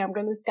said, okay, I'm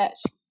going to sketch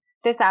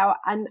this out,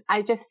 and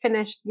I just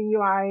finished the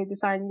UI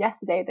design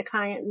yesterday. The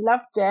client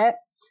loved it,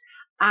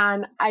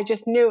 and I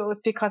just knew it was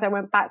because I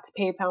went back to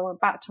paper and went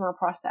back to my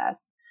process.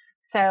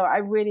 So I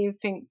really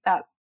think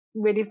that's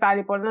really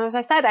valuable. And as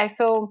I said, I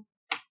feel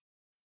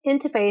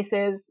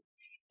interfaces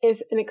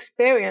is an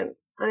experience,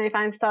 and if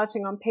I'm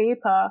starting on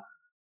paper,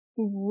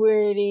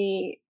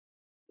 really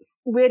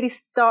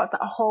starts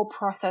that whole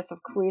process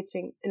of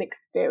creating an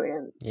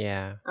experience.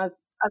 Yeah. As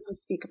we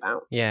speak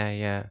about.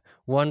 Yeah.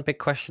 One big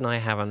question I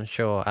have, I'm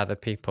sure other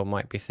people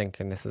might be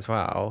thinking this as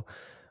well.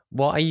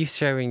 What are you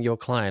showing your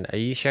client? Are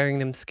you showing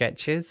them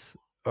sketches,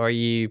 or are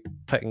you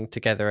putting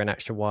together an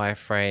extra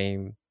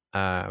wireframe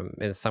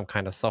in some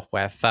kind of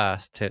software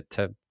first to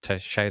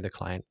show the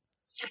client?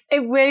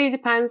 It really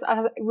depends.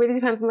 It really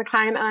depends on the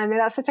client, and I know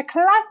that's such a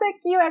classic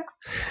UX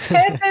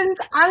person's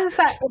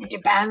answer. It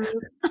depends.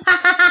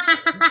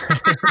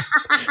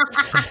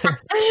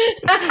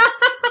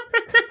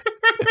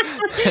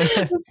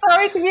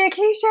 Sorry to be a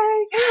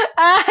cliche,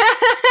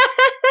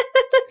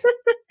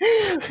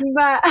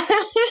 but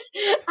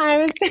I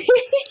would say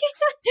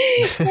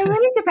it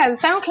really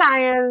depends. Some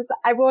clients,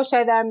 I will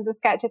show them the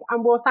sketches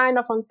and we'll sign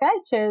off on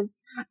sketches,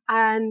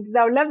 and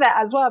they'll love it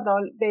as well.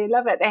 They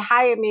love it. They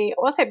hire me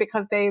also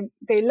because they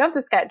love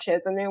the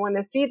sketches and they want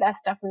to see their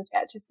stuff in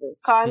sketches. It's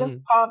kind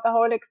of part of the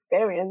whole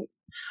experience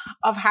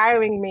of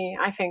hiring me,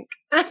 I think.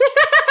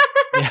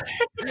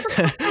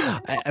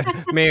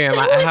 Miriam,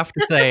 I have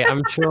to say,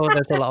 I'm sure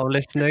there's a lot of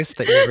listeners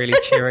that you're really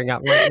cheering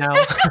up right now.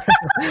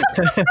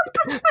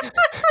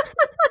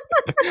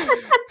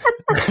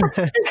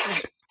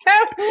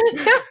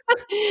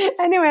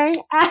 Anyway,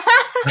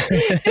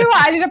 you know what?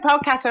 I did a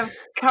podcast with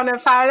Connor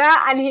Fowler,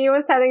 and he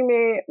was telling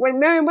me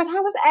when I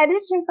was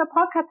editing the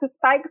podcast, the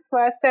spikes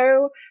were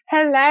so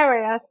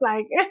hilarious.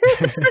 Like,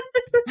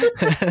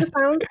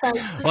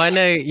 well, I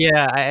know.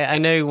 Yeah, I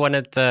know one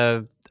of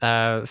the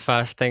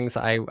first things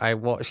I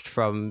watched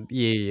from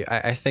you.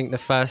 I think the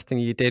first thing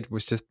you did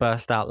was just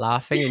burst out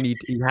laughing, and you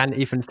hadn't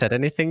even said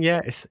anything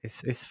yet.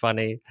 It's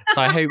funny.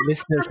 So I hope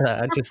listeners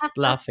are just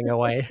laughing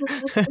away.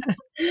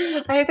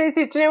 I think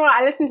so. Do you know what?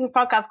 I listened to this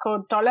podcast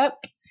called Dollop.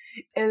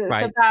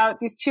 It's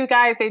about these two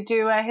guys. They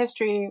do a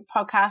history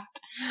podcast,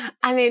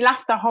 and they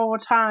laugh the whole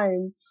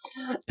time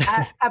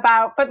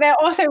but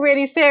they're also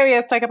really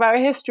serious, like about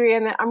history.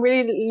 And I'm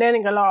really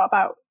learning a lot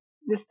about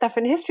the stuff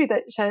in history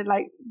that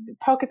like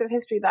pockets of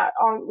history that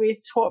aren't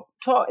really taught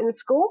in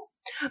school.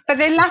 But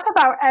they laugh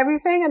about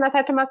everything, and I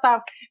said to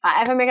myself, if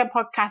I ever make a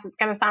podcast, it's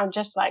going to sound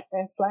just like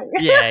this. Like,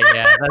 yeah,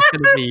 that's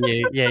going to be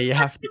you. Yeah, you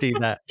have to do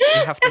that.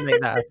 You have to make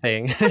that a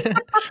thing.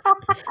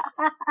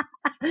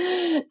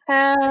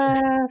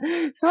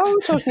 So what are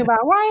we talking about?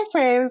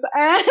 Wireframes.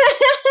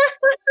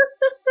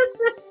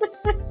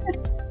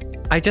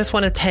 I just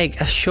want to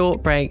take a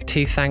short break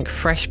to thank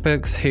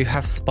FreshBooks, who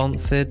have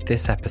sponsored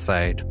this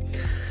episode.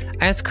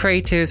 As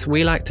creatives,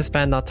 we like to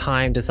spend our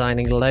time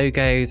designing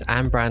logos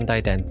and brand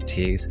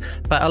identities,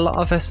 but a lot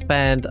of us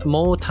spend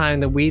more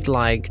time than we'd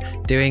like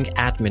doing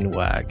admin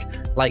work,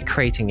 like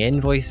creating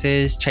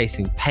invoices,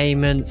 chasing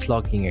payments,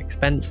 logging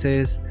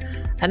expenses.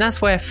 And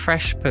that's where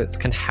FreshBooks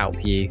can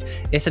help you.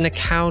 It's an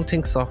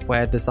accounting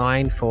software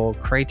designed for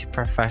creative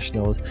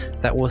professionals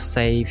that will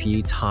save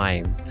you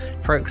time.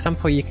 For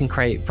example, you can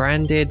create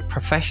branded,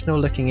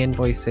 professional-looking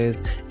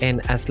invoices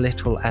in as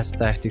little as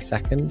 30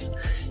 seconds.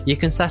 You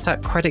can set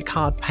up credit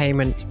card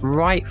payments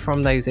right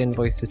from those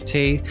invoices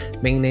too,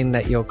 meaning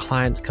that your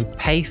clients can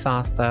pay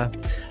faster.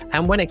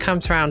 And when it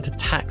comes around to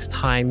tax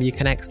time, you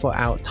can export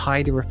out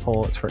tidy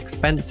reports for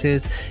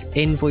expenses,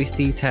 invoice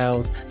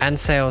details, and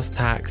sales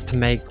tax to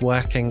make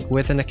working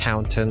with an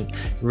accountant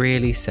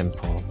really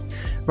simple.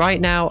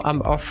 Right now,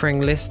 I'm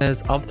offering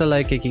listeners of the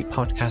Logo Geek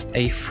podcast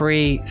a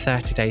free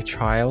 30-day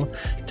trial.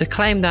 To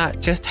claim that,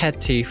 just head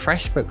to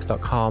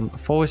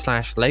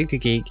freshbooks.com/Logo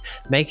Geek,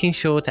 making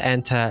sure to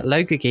enter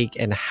Logo Geek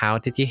in How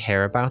Did You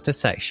Hear About Us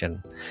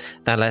section.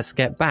 Now let's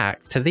get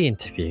back to the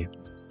interview.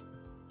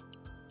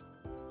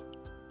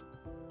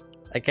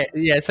 Okay,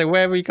 yeah. So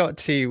where we got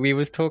to, we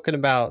was talking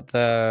about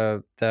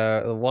the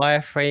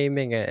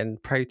wireframing and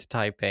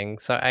prototyping.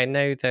 So I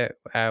know that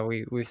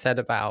we said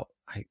about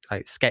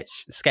like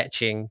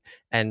sketching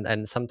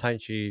and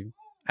sometimes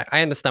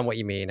I understand what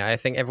you mean. I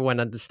think everyone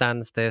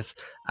understands this.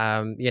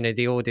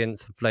 The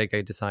audience of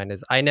logo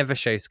designers. I never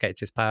show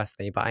sketches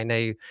personally, but I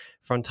know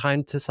from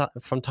time to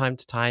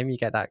time you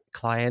get that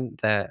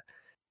client that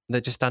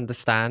just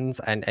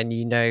understands and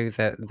you know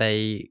that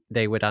they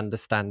would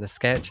understand the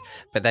sketch,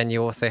 but then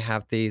you also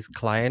have these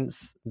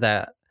clients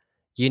that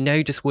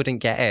just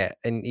wouldn't get it,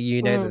 and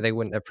that they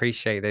wouldn't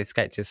appreciate those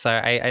sketches. So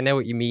I know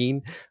what you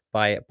mean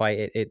by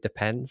it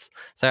depends.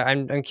 So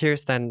I'm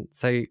curious then,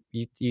 so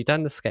you've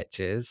done the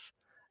sketches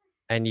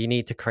and you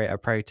need to create a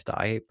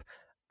prototype.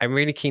 I'm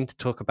really keen to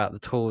talk about the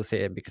tools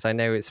here because I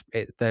know it's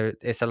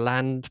a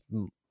land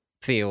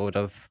field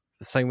of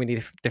so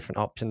many different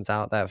options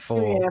out there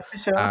for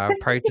sure.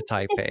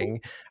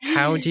 prototyping.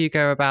 How do you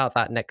go about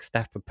that next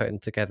step of putting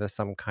together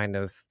some kind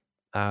of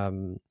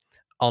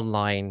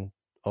online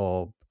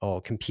or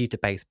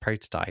computer-based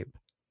prototype?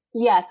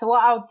 Yeah, so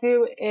what I'll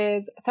do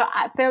is,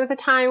 there was a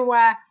time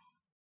where,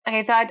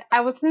 okay, so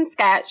I was in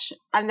Sketch,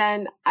 and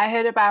then I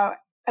heard about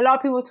a lot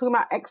of people talking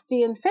about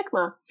XD and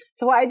Figma.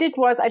 So what I did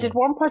was I did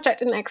one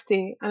project in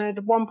XD and I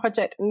did one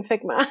project in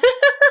Figma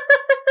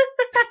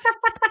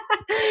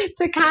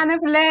to kind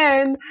of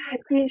learn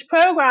each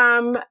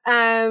program,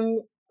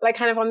 like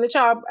kind of on the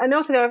job. And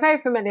also they were very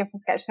familiar for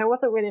Sketch, so it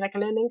wasn't really like a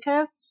learning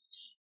curve.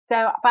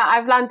 So, but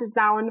I've landed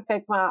now on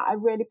Figma. I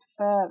really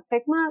prefer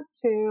Figma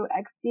to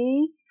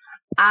XD,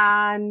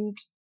 and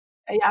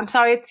I'm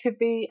sorry to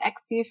the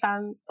XD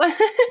fans.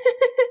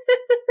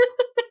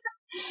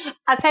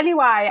 I'll tell you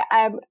why.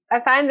 I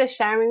find the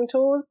sharing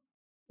tools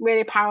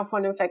really powerful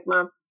in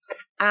Figma.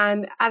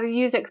 And as a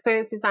user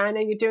experience designer,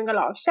 you're doing a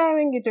lot of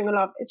sharing, you're doing a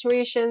lot of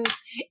iterations.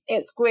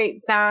 It's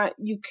great that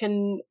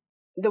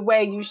the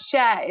way you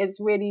share is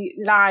really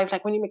live.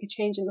 Like when you make a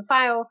change in the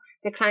file,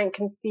 the client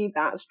can see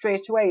that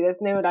straight away.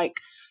 There's no like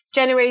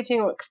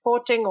generating or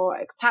exporting or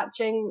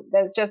attaching.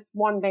 There's just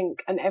one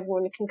link, and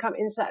everyone can come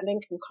into that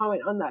link and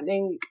comment on that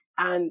link.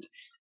 And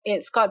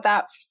it's got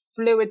that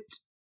fluid,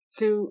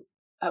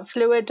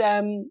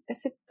 I'm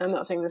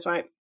not saying this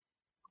right.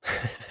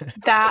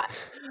 That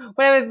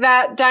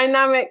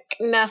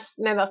dynamicness.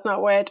 No, that's not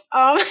a word.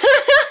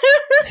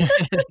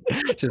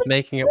 Just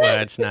making it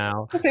words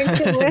now. But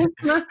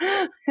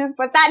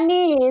that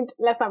need,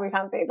 let's not be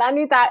fancy. That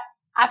need that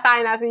I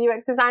find as a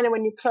UX designer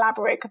when you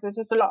collaborate, because there's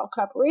just a lot of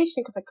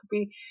collaboration. Because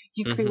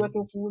you could be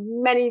working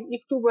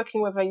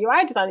with a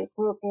UI designer, you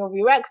could be working with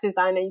a UX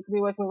designer, you could be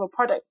working with a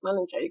product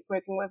manager, you could be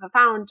working with a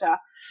founder.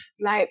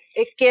 Like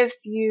it gives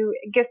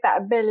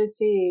that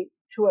ability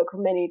to work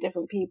with many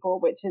different people,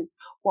 which is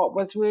what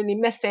was really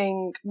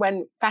missing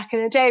when back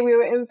in the day we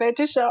were in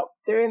Photoshop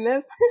doing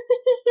this.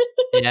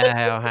 Yeah.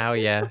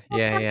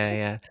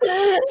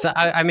 So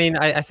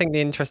I think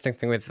the interesting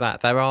thing with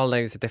that, there are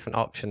loads of different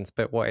options,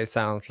 but what it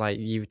sounds like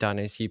you've done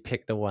is you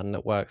pick the one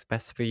that works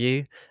best for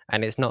you,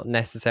 and it's not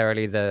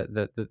necessarily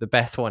the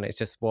best one. It's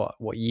just what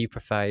you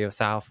prefer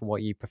yourself and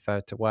what you prefer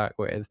to work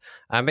with.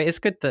 But it's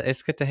good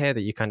to hear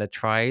that you kind of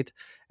tried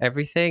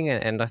everything,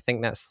 and I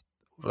think that's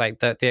like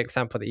the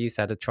example that you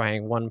said of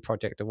trying one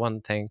project or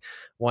one thing,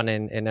 one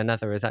in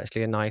another, is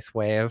actually a nice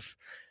way of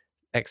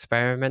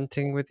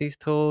experimenting with these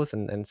tools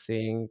and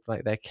seeing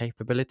like their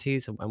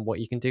capabilities and what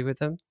you can do with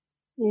them.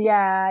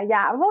 Yeah,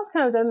 I've always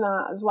kind of done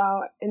that as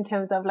well, in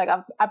terms of like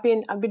I've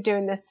been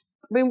doing this,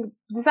 I've been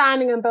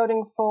designing and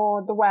building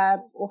for the web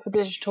or for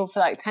digital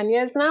for like 10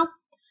 years now,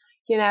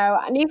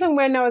 and even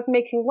when I was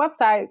making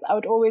websites, I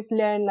would always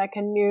learn like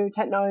a new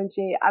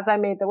technology as I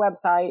made the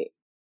website.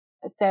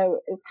 So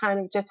it's kind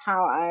of just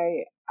how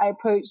I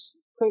approach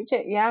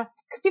it, yeah.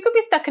 Because you could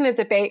be stuck in a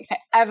debate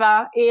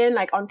forever, Ian,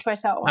 like on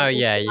Twitter or on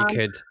Yeah, Instagram. you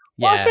could.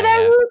 Well, should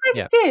I use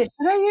XD?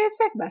 Should I use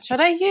Figma?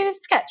 Should I use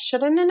Sketch?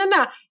 Should I? No.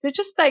 You're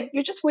just wait.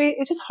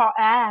 It's just hot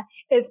air.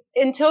 It's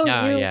until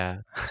you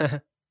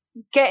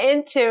get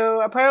into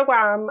a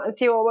program and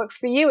see what works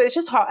for you. It's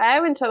just hot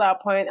air until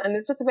that point, and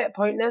it's just a bit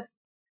pointless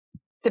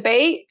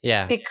debate.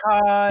 Yeah.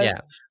 Because.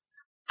 Yeah.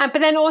 But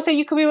then also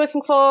you could be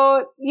working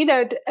for,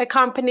 a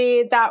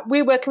company that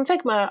we work in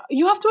Figma.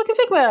 You have to work in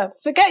Figma.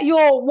 Forget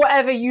your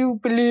whatever you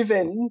believe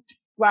in,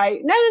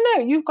 right? No.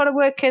 You've got to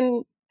work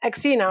in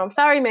XD now. I'm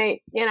sorry,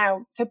 mate.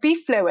 So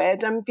be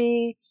fluid and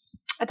be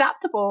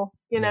adaptable,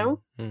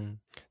 Mm-hmm.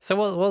 So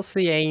what's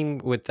the aim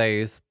with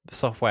those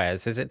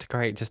softwares? Is it to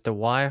create just a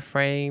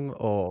wireframe,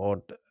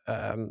 or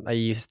are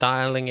you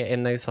styling it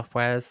in those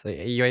softwares? Are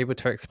you able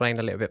to explain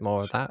a little bit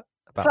more of that?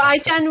 So I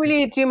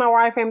generally do my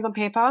wireframes on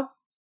paper.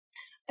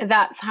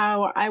 That's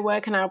how I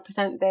work, and I'll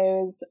present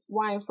those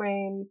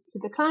wireframes to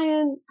the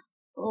client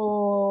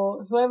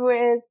or whoever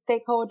it is,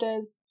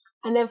 stakeholders.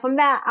 And then from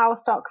there, I'll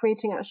start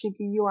creating actually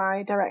the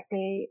UI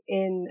directly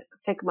in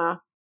Figma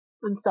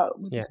and start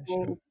with the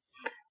screens.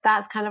 Sure.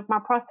 That's kind of my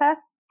process.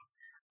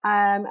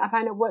 I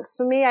find it works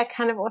for me. I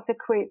kind of also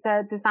create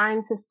the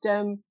design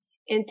system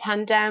in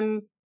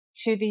tandem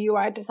to the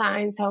UI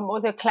design. So I'm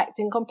also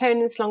collecting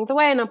components along the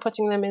way, and I'm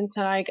putting them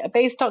into like a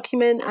base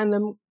document, and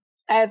then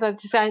as I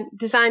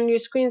design new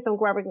screens, I'm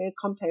grabbing new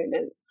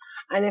components.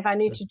 And if I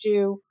need to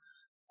do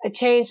a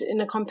change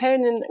in a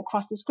component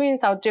across the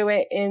screens, I'll do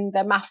it in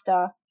the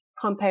master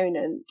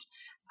component.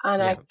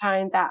 And I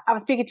find that I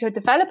was speaking to a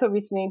developer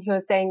recently, and he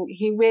was saying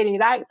he really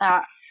liked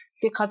that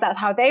because that's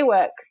how they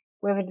work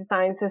with a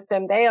design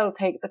system. They'll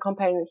take the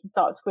components and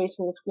start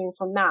creating the screen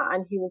from that.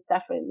 And he was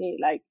definitely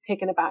like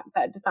taken aback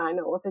that a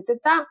designer also did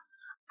that.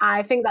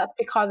 I think that's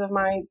because of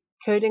my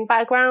coding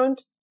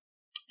background,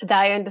 that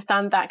I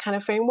understand that kind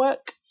of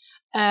framework.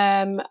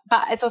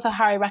 But it's also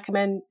how I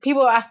recommend.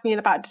 People ask me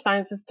about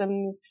design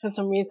systems for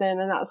some reason,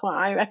 and that's what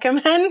I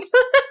recommend.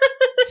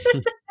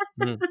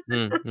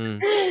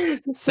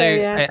 So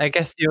yeah. I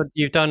guess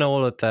you've done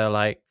all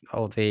the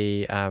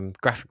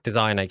graphic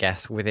design, I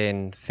guess,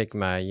 within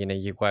Figma.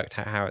 You've worked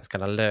out how it's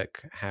going to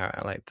look, how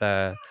like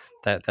the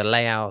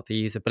layout,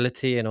 the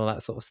usability, and all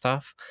that sort of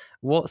stuff.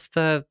 What's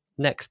the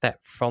next step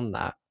from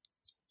that?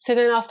 So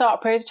then I'll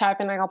start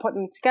prototyping. Like I'll put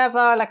them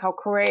together. Like I'll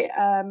create,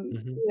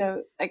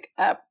 like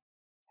a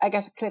I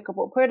guess, a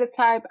clickable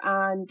prototype.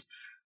 And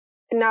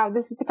now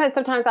this depends.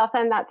 Sometimes I'll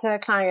send that to a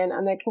client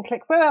and they can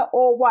click through it.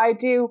 Or what I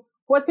do,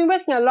 what's been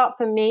working a lot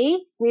for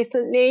me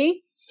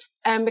recently,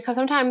 because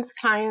sometimes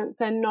clients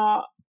are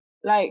not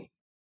like,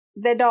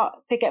 they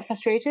get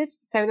frustrated.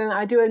 So then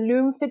I do a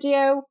Loom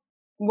video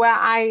where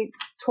I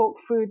talk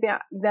through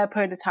their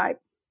prototype.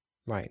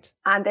 Right.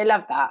 And they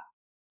love that.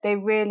 They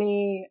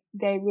really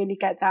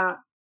get that.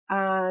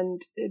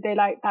 And they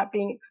like that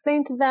being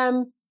explained to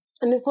them.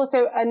 And it's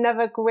also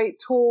another great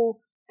tool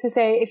to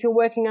say, if you're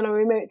working on a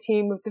remote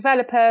team with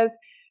developers,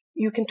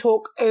 you can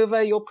talk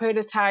over your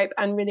prototype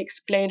and really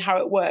explain how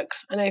it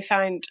works. And I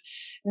find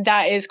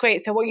that is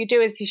great. So what you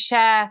do is you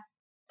share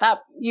that,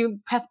 you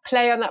press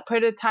play on that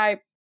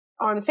prototype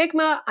on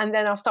Figma, and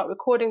then I'll start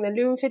recording the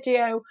Loom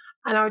video,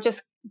 and I'll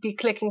just be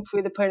clicking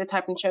through the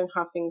prototype and showing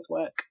how things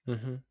work.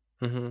 Mm-hmm.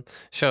 Mm-hmm.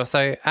 Sure.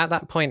 So at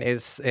that point,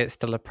 it's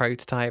still a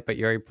prototype, but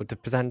you're able to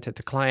present it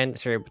to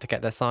clients. You're able to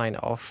get their sign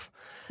off.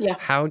 Yeah.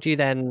 How do you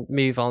then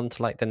move on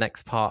to like the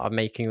next part of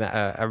making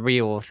that a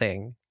real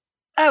thing?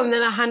 Oh, and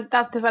then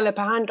that's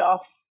developer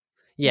handoff.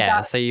 Yeah.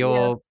 So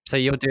you're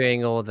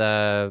doing all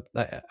the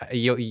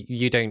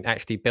you don't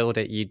actually build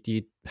it.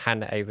 You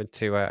hand it over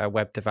to a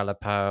web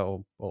developer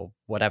or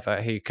whatever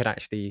who could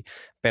actually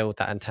build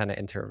that and turn it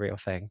into a real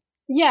thing.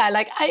 Yeah,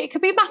 like it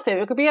could be massive.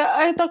 It could be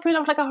a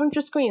document of like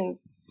 100 screens,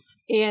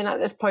 Ian, at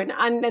this point.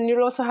 And then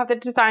you'll also have the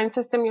design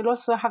system. You'll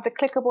also have the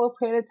clickable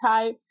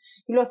prototype.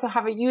 You'll also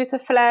have a user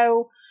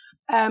flow,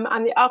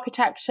 and the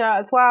architecture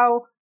as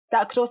well.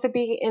 That could also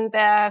be in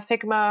their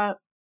Figma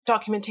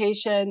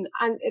documentation.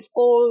 And it's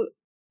all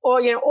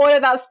of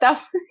that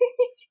stuff.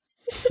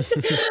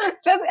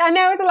 I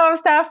know it's a lot of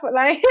stuff, but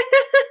like,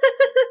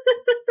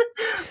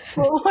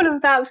 but all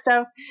of that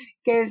stuff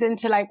goes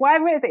into like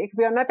whatever it is. It could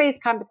be on a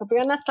Basecamp, it could be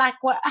on a Slack,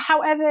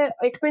 however,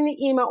 it could be in the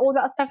email. All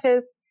that stuff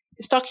is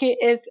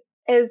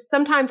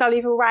sometimes I'll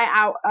even write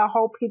out a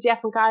whole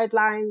PDF and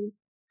guidelines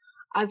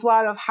as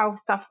well of how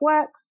stuff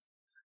works,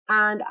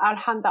 and I'll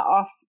hand that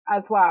off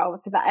as well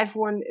so that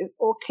everyone is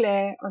all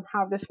clear on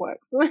how this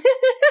works.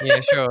 Yeah,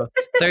 sure.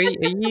 So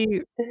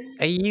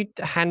are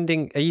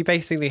you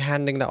basically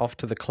handing that off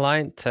to the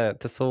client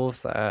to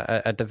source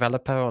a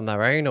developer on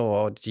their own,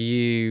 or do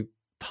you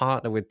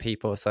partner with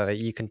people so that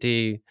you can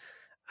do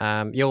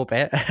your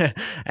bit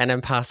and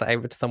then pass it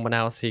over to someone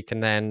else who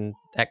can then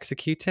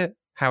execute it?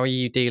 How are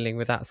you dealing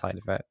with that side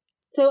of it?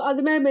 So at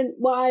the moment,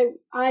 what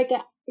I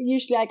get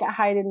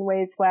hired in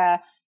ways where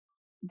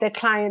the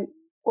client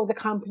or the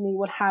company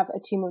will have a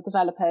team of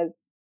developers,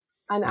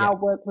 and I'll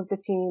work with the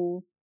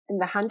team in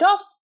the handoff,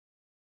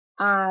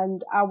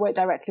 and I'll work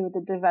directly with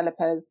the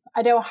developers.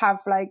 I don't have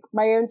like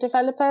my own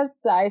developers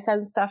that I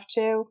send stuff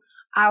to.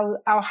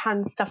 I'll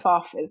hand stuff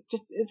off.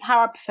 It's how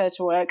I prefer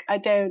to work. I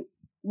don't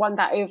want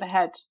that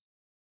overhead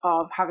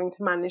of having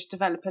to manage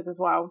developers as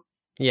well.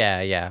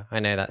 Yeah, I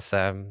know that's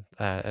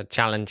a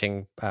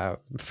challenging part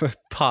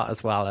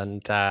as well,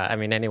 and I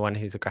mean, anyone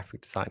who's a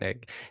graphic designer,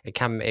 it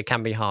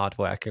can be hard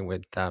working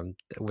with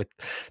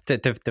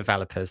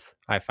developers.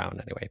 I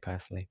found anyway,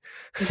 personally.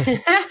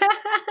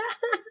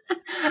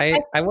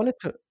 I wanted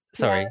to.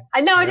 Sorry,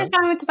 I know. I just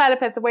found with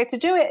developers, the way to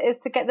do it is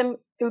to get them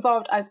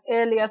involved as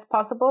early as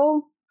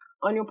possible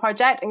on your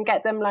project and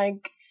get them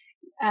like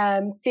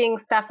seeing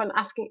stuff and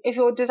asking if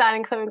you're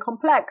designing something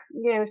complex,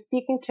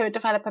 speaking to a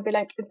developer, be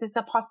like, is this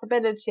a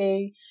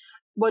possibility?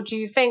 What do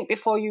you think,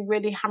 before you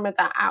really hammer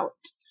that out?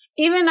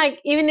 Even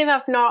if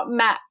I've not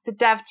met the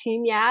dev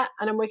team yet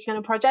and I'm working on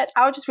a project,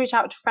 I'll just reach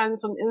out to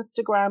friends on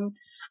Instagram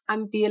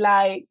and be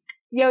like,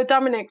 yo,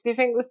 Dominic, do you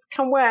think this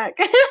can work?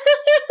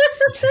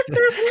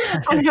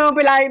 And he'll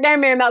be like, no,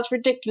 man, that's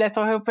ridiculous.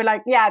 Or he'll be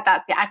like, yeah,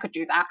 I could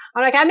do that.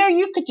 I'm like, I know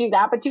you could do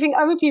that, but do you think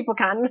other people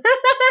can?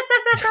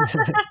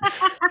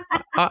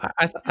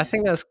 I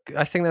think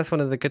that's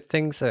one of the good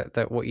things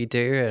that what you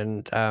do,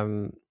 and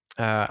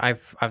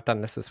I've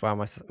done this as well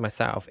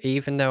myself.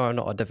 Even though I'm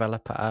not a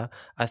developer,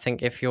 I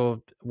think if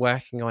you're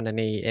working on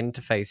any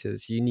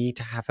interfaces, you need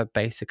to have a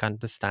basic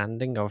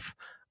understanding of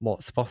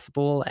what's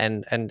possible,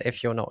 and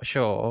if you're not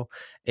sure,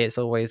 it's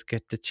always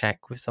good to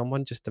check with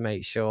someone just to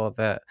make sure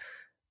that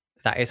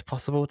is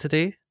possible to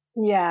do.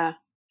 Yeah,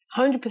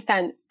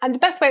 100%. And the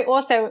best way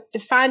also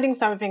is finding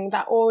something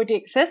that already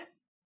exists,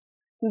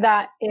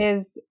 that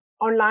is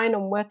online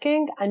and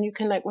working, and you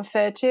can like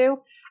refer to.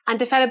 And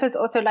developers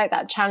also like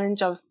that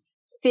challenge of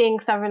seeing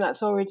something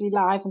that's already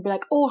live and be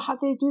like, oh, how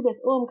do they do this?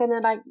 Oh, I'm gonna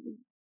like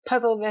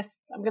puzzle this.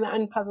 I'm gonna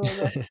unpuzzle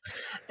this.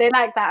 They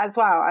like that as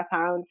well, I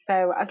found.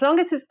 So as long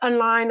as it's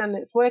online and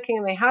it's working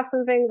and they have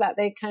something that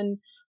they can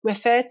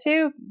refer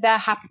to, they're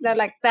happy.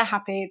 They're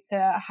happy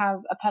to have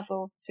a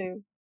puzzle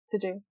to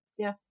do.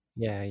 Yeah.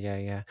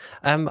 Yeah.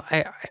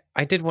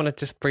 I did want to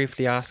just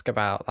briefly ask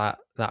about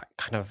that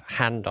kind of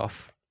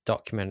handoff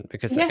document,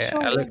 because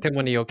I looked at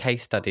one of your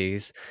case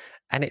studies,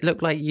 and it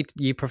looked like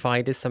you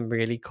provided some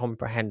really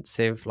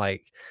comprehensive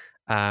like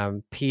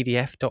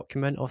PDF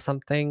document or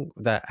something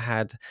that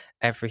had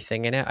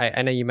everything in it.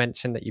 I know you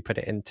mentioned that you put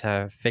it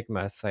into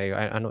Figma, so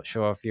I'm not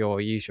sure of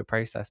your usual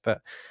process, but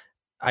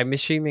I'm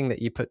assuming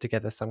that you put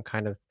together some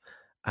kind of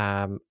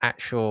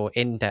actual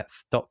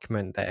in-depth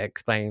document that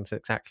explains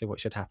exactly what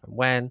should happen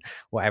when,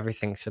 what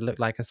everything should look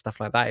like and stuff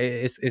like that.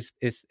 Is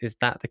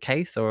that the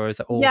case, or is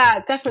it all just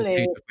Yeah,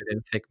 definitely. included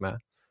within Figma?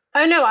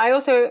 Oh no, I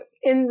also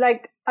in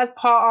like as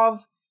part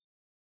of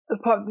the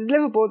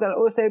deliverables,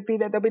 there'll also be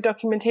that there'll be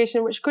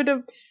documentation which could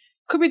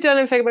be done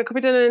in Figma, could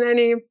be done in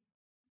any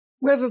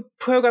whatever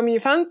program you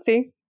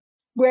fancy,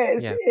 where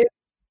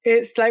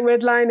it's like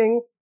redlining,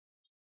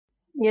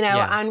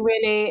 and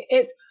really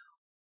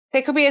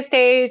there could be a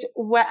stage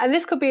where, and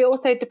this could be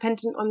also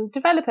dependent on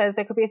developers,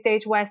 there could be a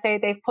stage where, say,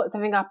 they've put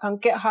something up on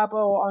GitHub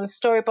or on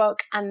Storybook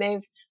and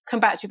they've come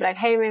back to you like,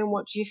 hey, Miriam,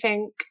 what do you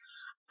think?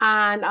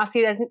 And I'll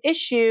see there's an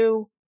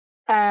issue.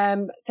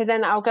 So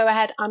then I'll go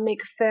ahead and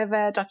make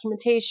further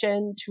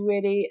documentation to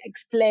really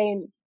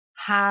explain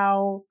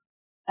how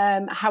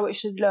it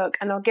should look,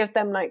 and I'll give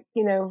them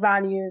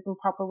values and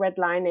proper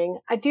redlining.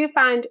 I do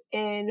find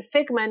in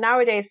Figma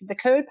nowadays with the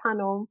code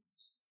panel,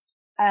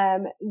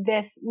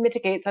 this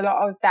mitigates a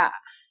lot of that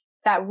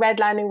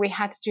redlining we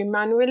had to do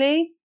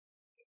manually.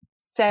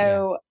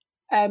 So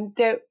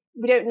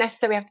we don't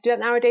necessarily have to do that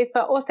nowadays,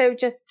 but also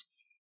just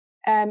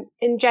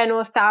in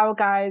general style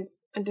guides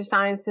and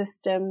design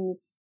systems,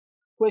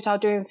 which I'll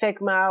do in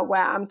Figma,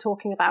 where I'm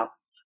talking about,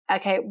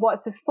 okay,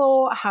 what's this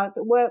for? How does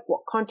it work?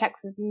 What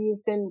context is it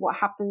used in? What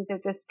happens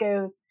if this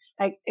goes,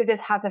 if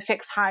this has a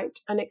fixed height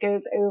and it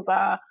goes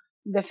over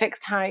the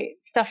fixed height,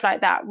 stuff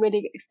like that,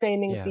 really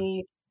explaining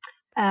the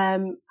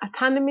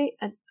autonomy.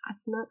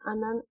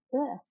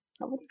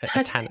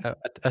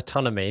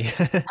 Autonomy.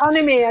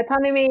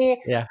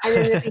 Autonomy. Yeah. And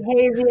then the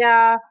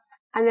behavior,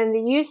 and then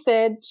the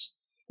usage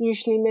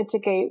usually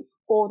mitigates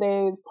all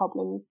those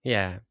problems.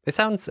 Yeah, it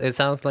sounds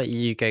like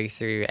you go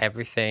through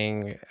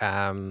everything,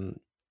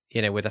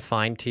 with a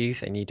fine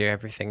tooth, and you do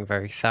everything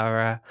very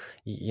thorough.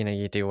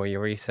 You do all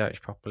your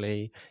research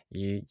properly.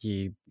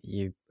 You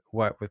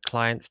work with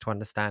clients to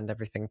understand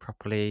everything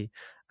properly.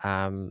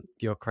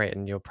 You're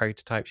creating your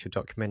prototypes. You're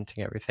documenting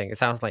everything. It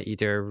sounds like you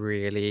do a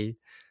really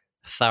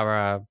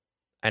thorough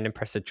and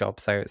impressive job.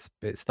 So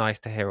it's nice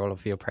to hear all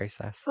of your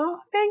process. Oh,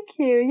 thank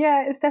you.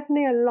 Yeah, it's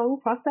definitely a long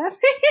process.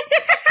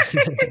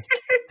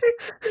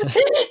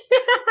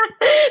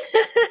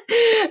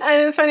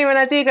 And it's funny when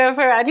I do go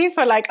through it, I do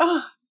feel like,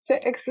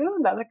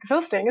 that's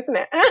exhausting, isn't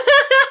it?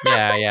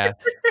 Yeah.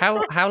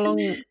 How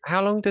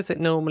long does it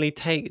normally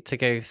take to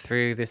go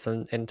through this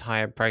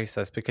entire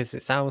process? Because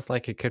it sounds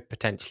like it could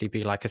potentially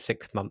be like a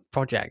 6-month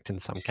project in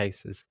some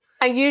cases.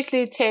 I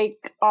usually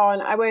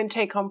I won't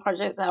take on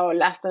projects that are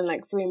less than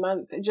 3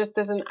 months. It just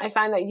doesn't, I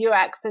find that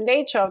UX, the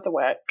nature of the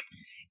work,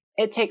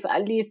 it takes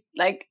at least,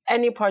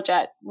 any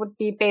project would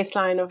be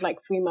baseline of 3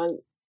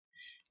 months.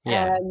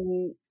 Yeah.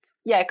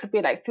 It could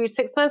be 3 to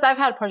 6 months. I've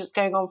had projects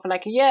going on for a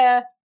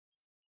year.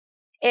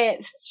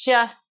 It's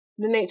just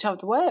the nature of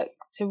the work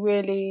to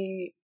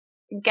really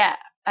get,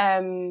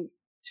 to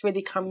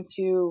really come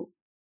to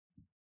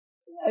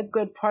a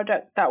good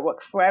product that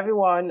works for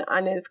everyone.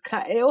 And it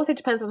also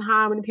depends on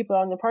how many people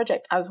are on the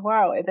project as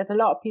well. If there's a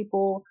lot of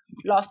people,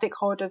 a lot of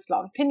stakeholders, a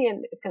lot of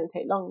opinion, it's going to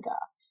take longer.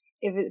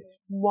 If it's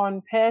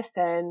one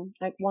person,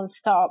 one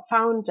startup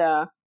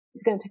founder,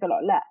 it's going to take a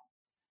lot less.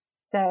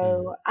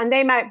 So, and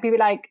they might say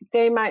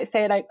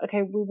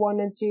okay, we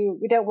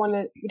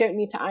don't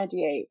need to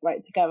ideate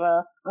right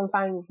together. I'm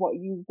fine with what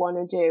you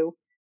want to do,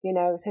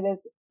 so there's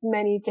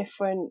many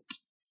different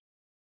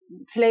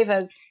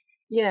flavors.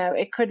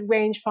 It could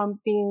range from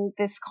being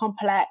this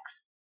complex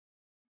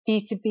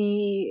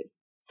B2B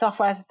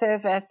software as a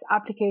service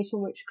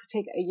application, which could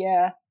take a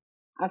year,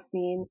 I've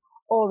seen,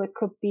 or it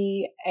could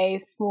be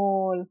a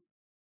small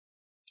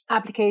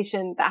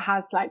application that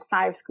has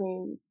 5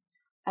 screens,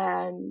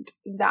 and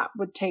that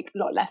would take a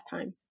lot less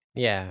time.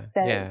 Yeah.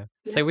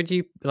 So would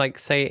you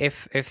say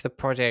if the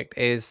project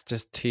is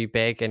just too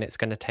big and it's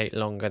going to take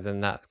longer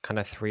than that kind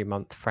of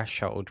 3-month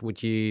threshold,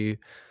 would you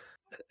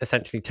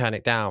essentially turn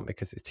it down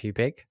because it's too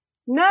big?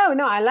 No,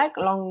 I like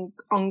long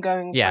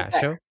ongoing projects.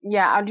 Sure.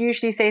 Yeah, I'd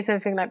usually say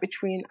something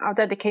I'll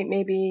dedicate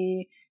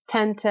maybe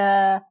 10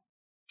 to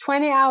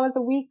 20 hours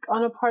a week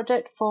on a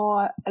project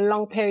for a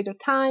long period of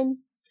time.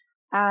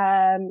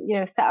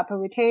 Set up a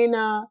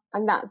retainer,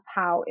 and that's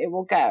how it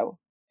will go.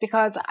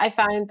 Because I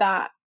find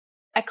that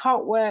I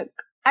can't work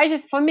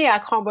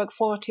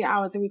 40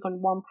 hours a week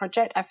on one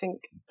project. I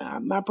think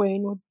my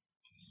brain would,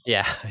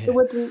 it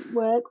wouldn't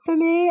work for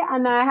me.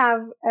 And I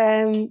have,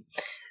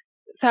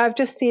 so I've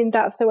just seen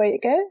that's the way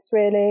it goes,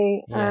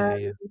 really.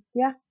 That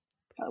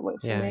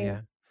works for me.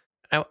 Yeah.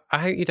 Now, I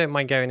hope you don't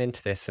mind going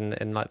into this in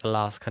the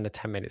last kind of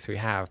 10 minutes we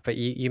have, but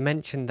you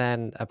mentioned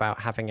then about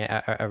having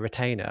a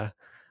retainer.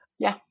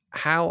 Yeah.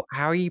 How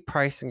are you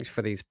pricing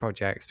for these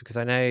projects? Because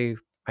I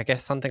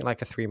guess something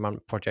like a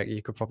 3-month project,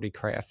 you could probably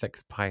create a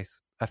fixed price,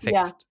 a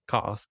fixed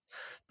cost.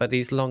 But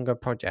these longer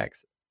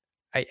projects,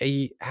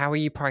 how are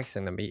you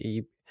pricing them?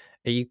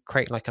 Are you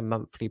creating a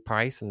monthly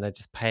price and they're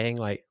just paying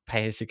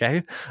pay as you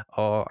go,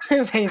 or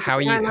how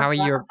are you?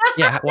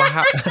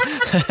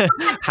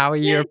 How are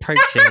you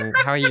approaching?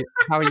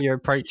 How are you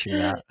approaching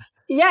that?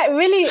 Yeah,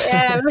 really.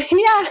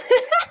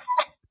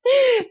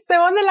 So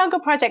on the longer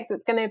projects,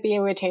 it's going to be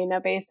a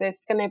retainer basis.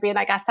 It's going to be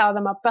like I sell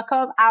them a bucket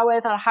of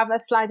hours. I'll have a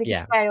sliding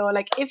scale.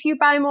 Like if you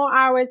buy more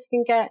hours,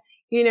 you can get,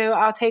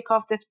 I'll take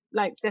off this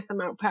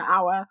amount per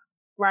hour,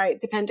 right?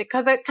 Depending,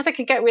 because it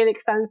could get really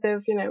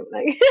expensive,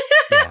 like.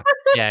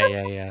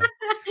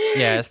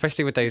 Yeah,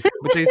 especially with those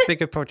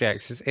bigger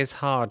projects, it's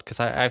hard because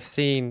I've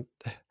seen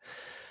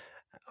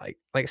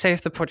like say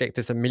if the project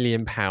is £1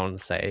 million,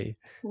 say,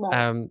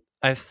 Right.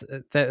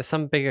 There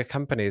some bigger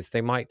companies, they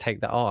might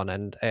take that on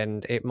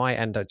and it might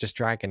end up just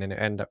dragging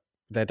and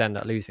they'd end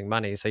up losing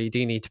money. So you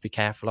do need to be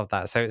careful of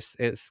that. So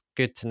it's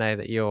good to know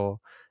that you're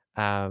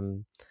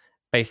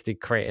basically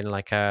creating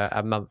like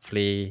a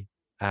monthly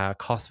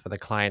cost for the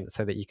client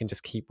so that you can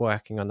just keep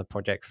working on the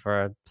project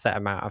for a set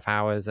amount of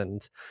hours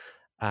and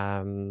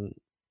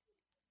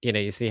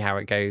you see how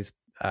it goes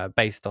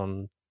based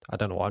on, I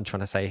don't know what I'm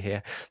trying to say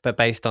here, but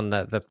based on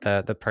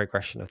the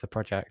progression of the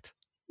project.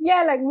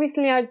 Yeah, like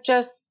recently I'm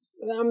just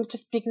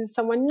speaking to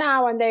someone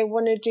now and they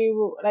want to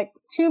do like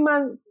 2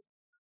 months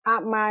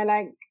at my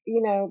and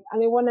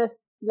they want to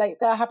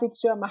they're happy to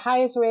do it at my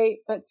highest rate,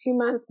 but 2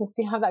 months and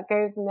see how that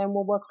goes, and then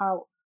we'll work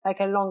out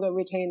like a longer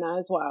retainer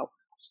as well.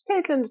 Which is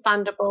totally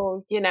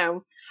understandable, but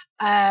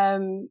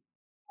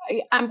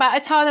I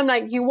tell them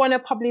you want to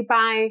probably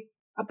buy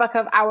a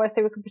bucket of hours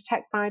so we can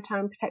protect my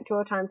time, protect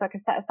your time, so I can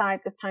set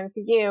aside this time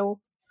for you,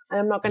 and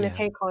I'm not going to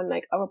take on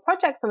other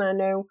projects. And I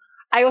know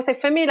I also,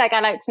 for me, I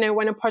like to know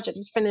when a project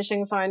is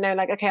finishing, so I know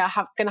okay,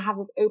 gonna have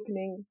this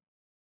opening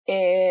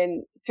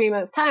in 3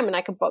 months' time, and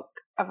I can book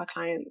other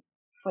clients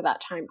for that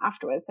time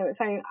afterwards. So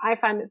I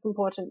find it's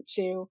important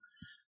to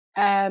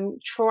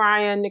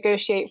try and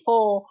negotiate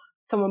for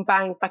someone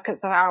buying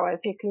buckets of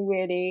hours who can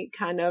really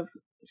kind of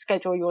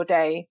schedule your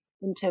day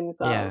in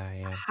terms of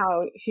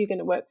who you're going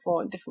to work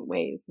for in different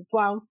ways as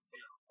well.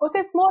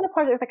 Also, smaller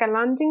projects like a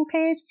landing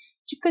page,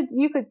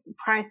 you could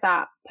price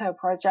that per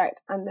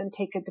project and then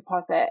take a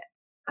deposit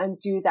and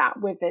do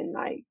that within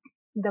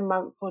the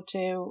month or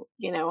two,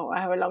 or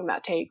however long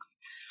that takes.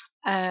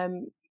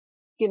 So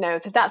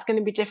that's going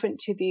to be different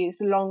to these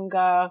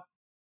longer,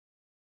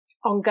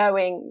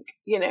 ongoing,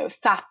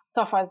 SaaS,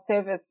 software as a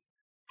service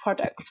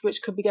products,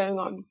 which could be going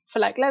on for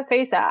let's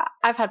face it,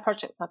 I've had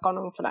projects that have gone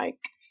on for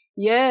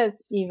years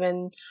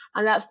even,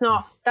 and that's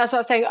not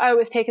saying, oh,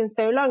 it's taken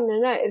so long.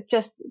 No, it's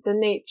just the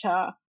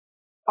nature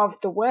of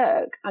the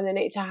work and the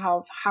nature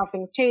of how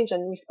things change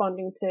and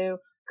responding to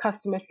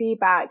customer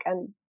feedback.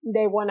 And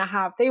they want to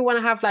have they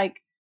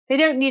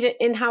don't need an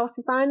in-house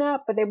designer,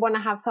 but they want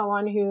to have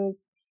someone who's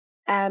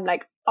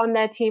on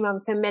their team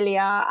and familiar,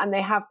 and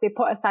they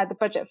put aside the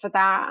budget for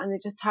that, and they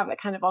just have it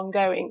kind of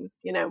ongoing,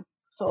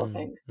 sort of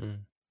thing.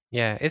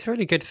 Yeah, it's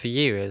really good for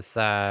you as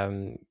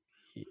someone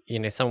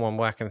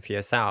working for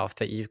yourself,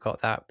 that you've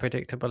got that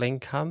predictable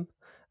income,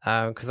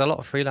 because a lot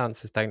of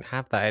freelancers don't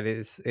have that.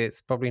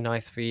 It's probably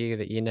nice for you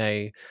that you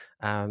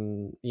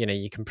can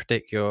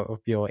predict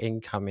your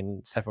income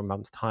in several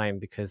months' time,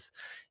 because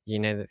you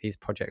know that these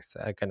projects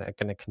are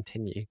gonna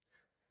continue.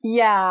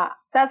 Yeah,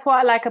 that's what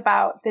I like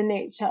about the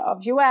nature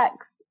of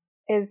UX,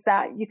 is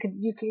that you can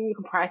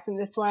price them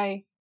this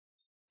way.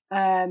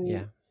 For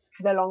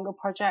the longer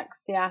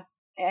projects, yeah.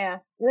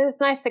 And it's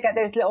nice to get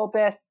those little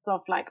bursts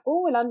of a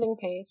landing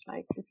page.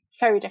 It's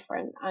very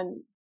different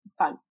and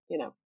fun,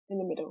 in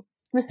the middle.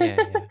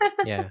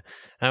 Yeah.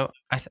 Now,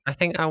 I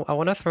think I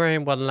want to throw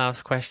in one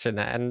last question,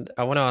 and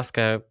I want to ask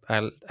a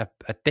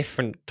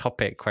different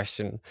topic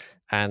question,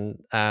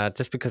 and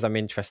just because I'm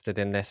interested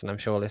in this, and I'm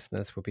sure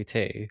listeners will be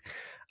too.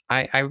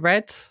 I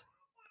read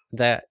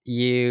that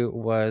you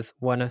was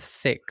one of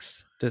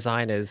 6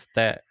 designers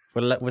that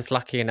was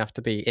lucky enough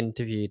to be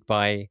interviewed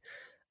by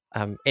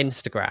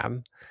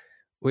Instagram,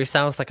 which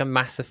sounds like a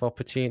massive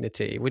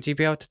opportunity. Would you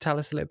be able to tell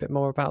us a little bit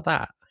more about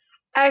that?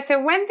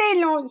 So when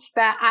they launched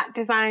their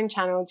 @design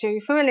channel, are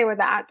you familiar with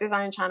the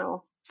 @design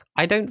channel?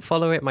 I don't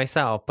follow it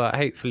myself, but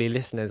hopefully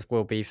listeners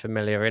will be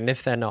familiar. And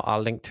if they're not,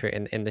 I'll link to it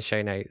in the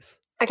show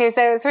notes. Okay,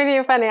 so it's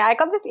really funny. I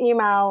got this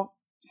email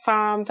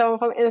from someone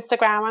from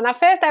Instagram, and at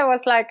first I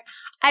was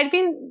I'd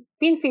been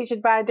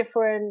featured by a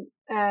different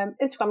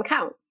Instagram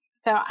account,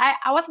 so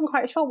I wasn't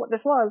quite sure what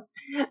this was.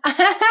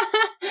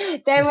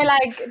 They were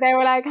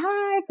like,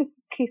 "Hi, this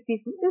is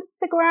Casey from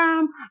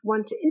Instagram.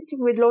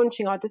 We're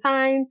launching our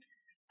design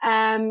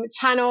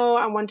channel.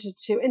 I wanted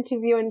to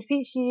interview and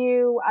feature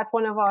you as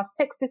one of our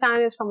 6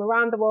 designers from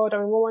around the world,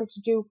 and we want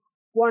to do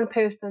one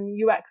post on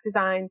UX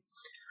design."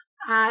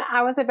 And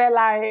I was a bit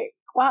like,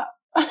 what?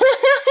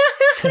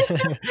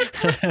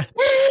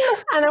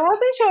 And I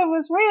wasn't sure it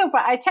was real,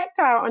 but I checked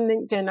her out on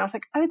LinkedIn. I was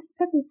like, oh, this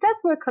person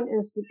does work on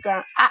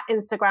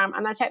Instagram.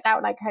 And I checked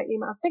out her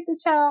email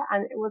signature,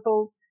 and it was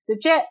all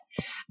legit.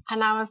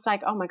 And I was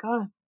like, oh my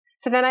God.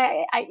 So then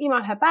I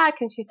emailed her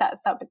back, and she set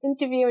us up an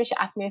interview, and she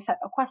asked me a set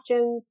of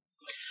questions.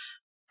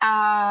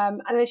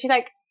 And then she's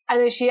like,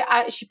 and then she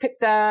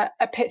picked a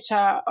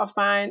picture of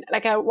mine,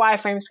 like a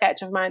wireframe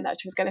sketch of mine that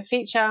she was going to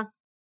feature.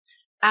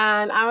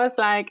 And I was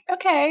like,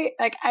 okay,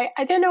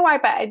 I don't know why,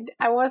 but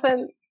I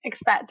wasn't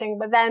expecting.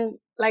 But then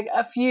maybe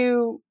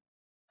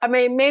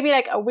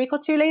a week or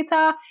 2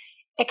 later,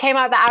 it came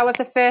out that I was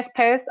the first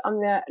post on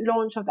the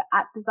launch of the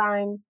app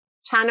design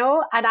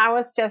channel, and I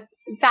was just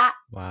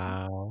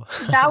wow.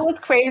 That was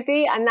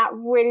crazy, and that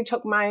really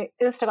took my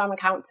Instagram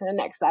account to the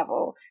next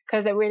level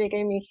because it really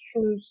gave me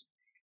huge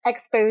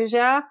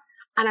exposure.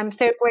 And I'm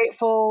so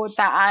grateful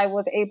that I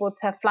was able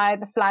to fly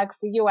the flag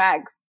for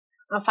UX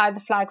and fly the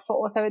flag for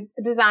also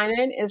designing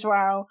in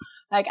Israel.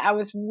 Like, I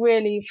was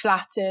really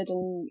flattered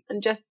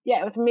and just,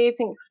 it was an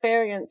amazing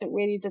experience. It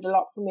really did a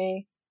lot for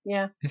me.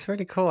 Yeah. It's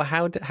really cool.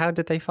 How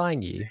did they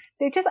find you?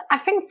 They just, I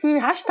think through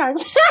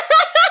hashtags.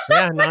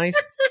 Yeah, nice.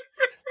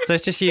 So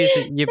it's just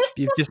you're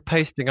just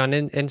posting on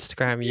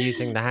Instagram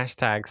using the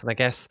hashtags. And I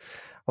guess,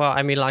 well,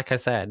 I mean, like I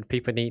said,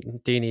 people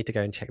do need to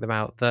go and check them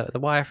out. The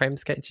wireframe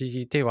sketches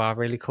you do are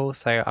really cool.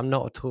 So I'm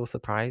not at all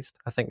surprised.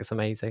 I think it's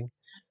amazing.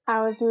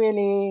 I was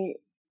really,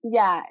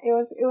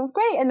 it was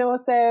great. And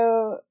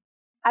also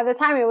at the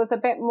time it was a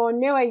bit more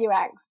newer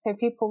UX. So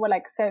people were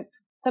like,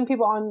 some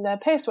people on the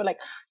post were like,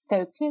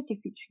 so good, you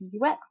feature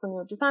UX on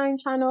your design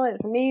channel.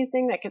 It's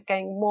amazing. Like, it's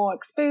getting more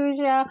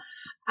exposure.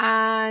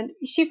 And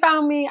she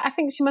found me. I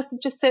think she must have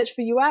just searched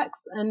for UX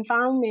and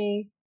found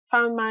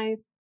my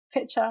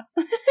picture.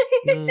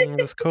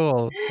 That's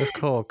cool.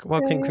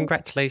 Well,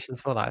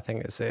 congratulations for that. I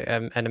think it's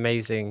an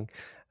amazing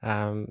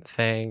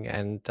thing.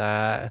 And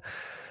I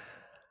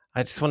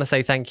just want to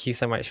say thank you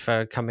so much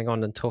for coming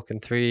on and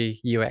talking through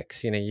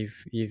UX. You know,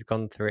 you've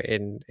gone through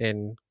it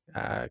in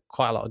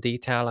quite a lot of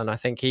detail, and I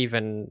think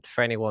even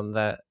for anyone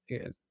that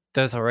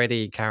does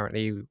already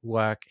currently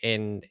work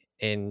in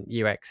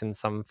UX in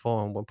some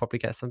form will probably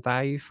get some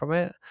value from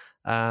it.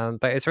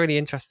 But it's really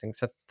interesting.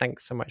 So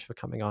thanks so much for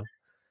coming on.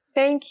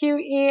 Thank you,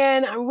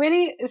 Ian.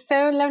 It's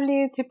so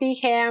lovely to be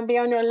here and be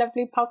on your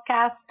lovely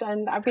podcast.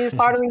 And I've been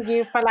following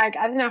you for like,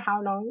 I don't know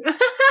how long.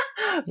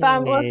 But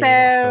I'm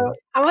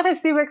also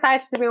super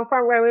excited to be on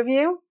front row with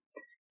you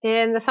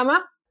in the summer.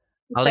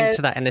 I'll link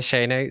to that in the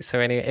show notes. So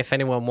if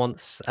anyone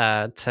wants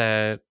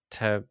to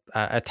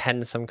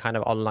attend some kind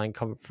of online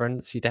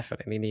conference, you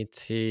definitely need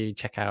to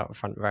check out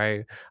Front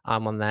Row.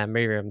 I'm on there.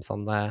 Miriam's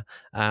on there.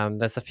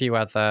 There's a few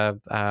other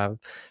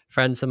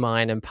friends of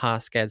mine and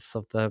past guests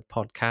of the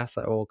podcast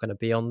that are all going to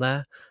be on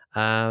there.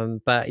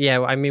 But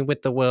yeah, I mean,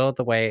 with the world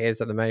the way it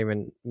is at the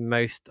moment,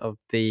 most of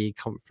the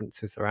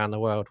conferences around the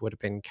world would have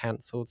been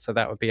cancelled. So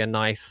that would be a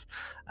nice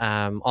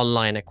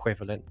online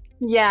equivalent.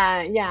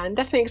 Yeah, I'm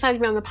definitely excited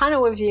to be on the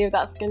panel with you.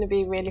 That's going to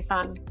be really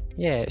fun.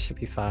 Yeah, it should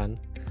be fun.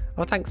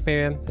 Well, thanks,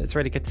 Miriam. It's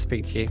really good to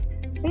speak to you.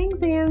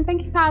 Thanks, Ian.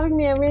 Thank you for having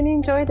me. I really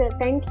enjoyed it.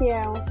 Thank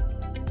you.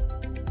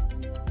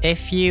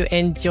 If you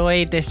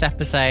enjoyed this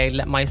episode,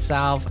 let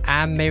myself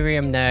and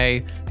Miriam know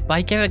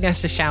by giving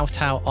us a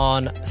shout out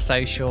on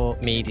social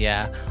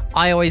media.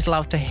 I always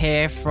love to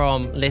hear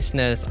from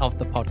listeners of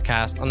the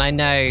podcast, and I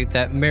know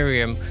that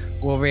Miriam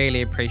will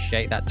really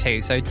appreciate that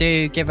too. So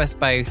do give us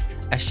both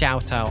a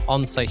shout out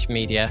on social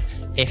media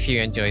if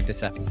you enjoyed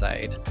this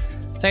episode.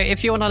 So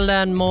if you want to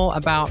learn more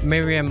about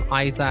Miriam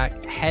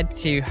Isaac, head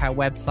to her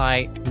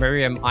website,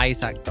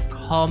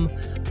 miriamisaac.com.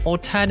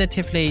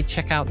 Alternatively,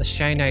 check out the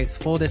show notes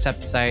for this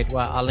episode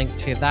where I'll link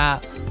to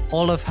that,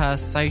 all of her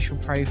social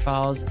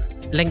profiles,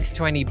 links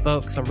to any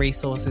books or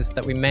resources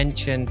that we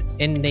mentioned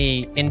in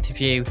the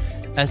interview,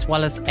 as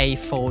well as a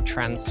full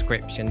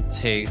transcription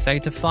too. So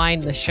to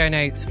find the show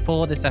notes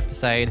for this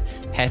episode,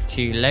 head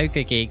to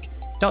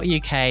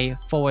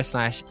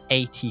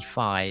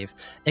logogeek.uk/85.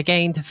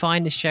 Again, to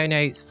find the show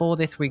notes for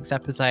this week's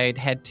episode,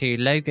 head to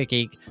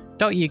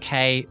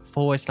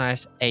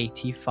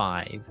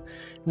logogeek.uk/85.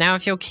 Now,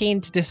 if you're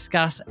keen to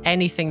discuss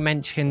anything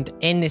mentioned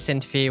in this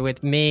interview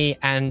with me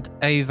and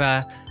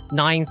over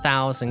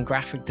 9,000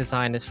 graphic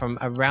designers from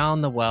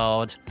around the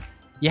world,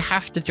 you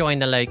have to join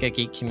the Logo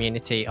Geek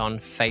community on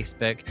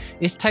Facebook.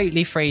 It's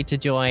totally free to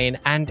join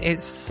and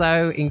it's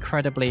so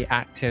incredibly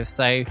active.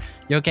 So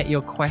you'll get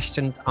your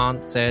questions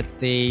answered,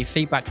 the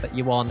feedback that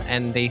you want,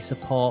 and the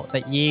support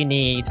that you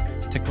need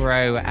to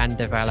grow and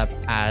develop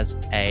as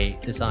a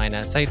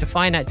designer. So to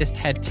find out, just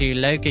head to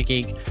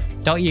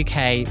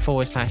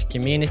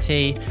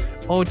logogeek.uk/community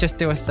or just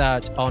do a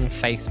search on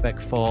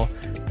Facebook for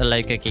the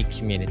Logo Geek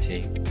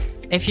community.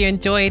 If you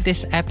enjoyed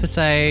this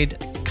episode,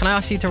 can I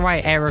ask you to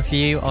write a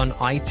review on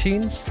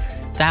iTunes?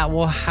 That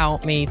will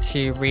help me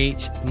to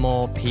reach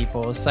more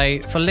people. So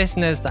for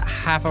listeners that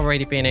have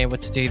already been able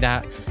to do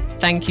that,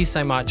 thank you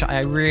so much.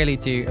 I really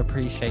do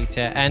appreciate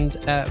it. And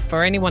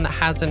for anyone that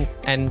hasn't,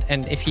 and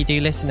if you do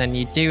listen and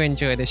you do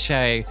enjoy the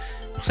show,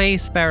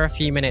 please spare a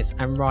few minutes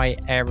and write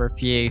a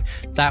review.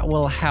 That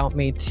will help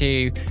me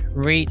to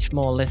reach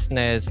more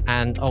listeners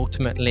and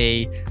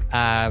ultimately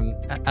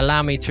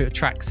allow me to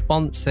attract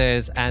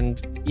sponsors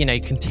and, you know,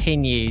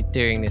 continue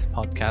doing this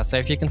podcast. So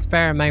if you can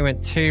spare a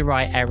moment to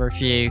write a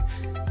review,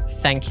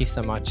 thank you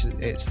so much.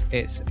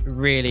 It's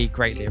really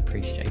greatly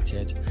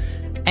appreciated.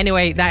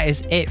 Anyway, that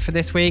is it for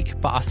this week,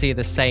 but I'll see you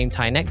the same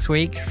time next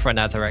week for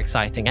another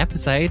exciting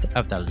episode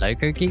of the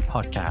Logo Geek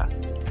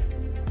podcast.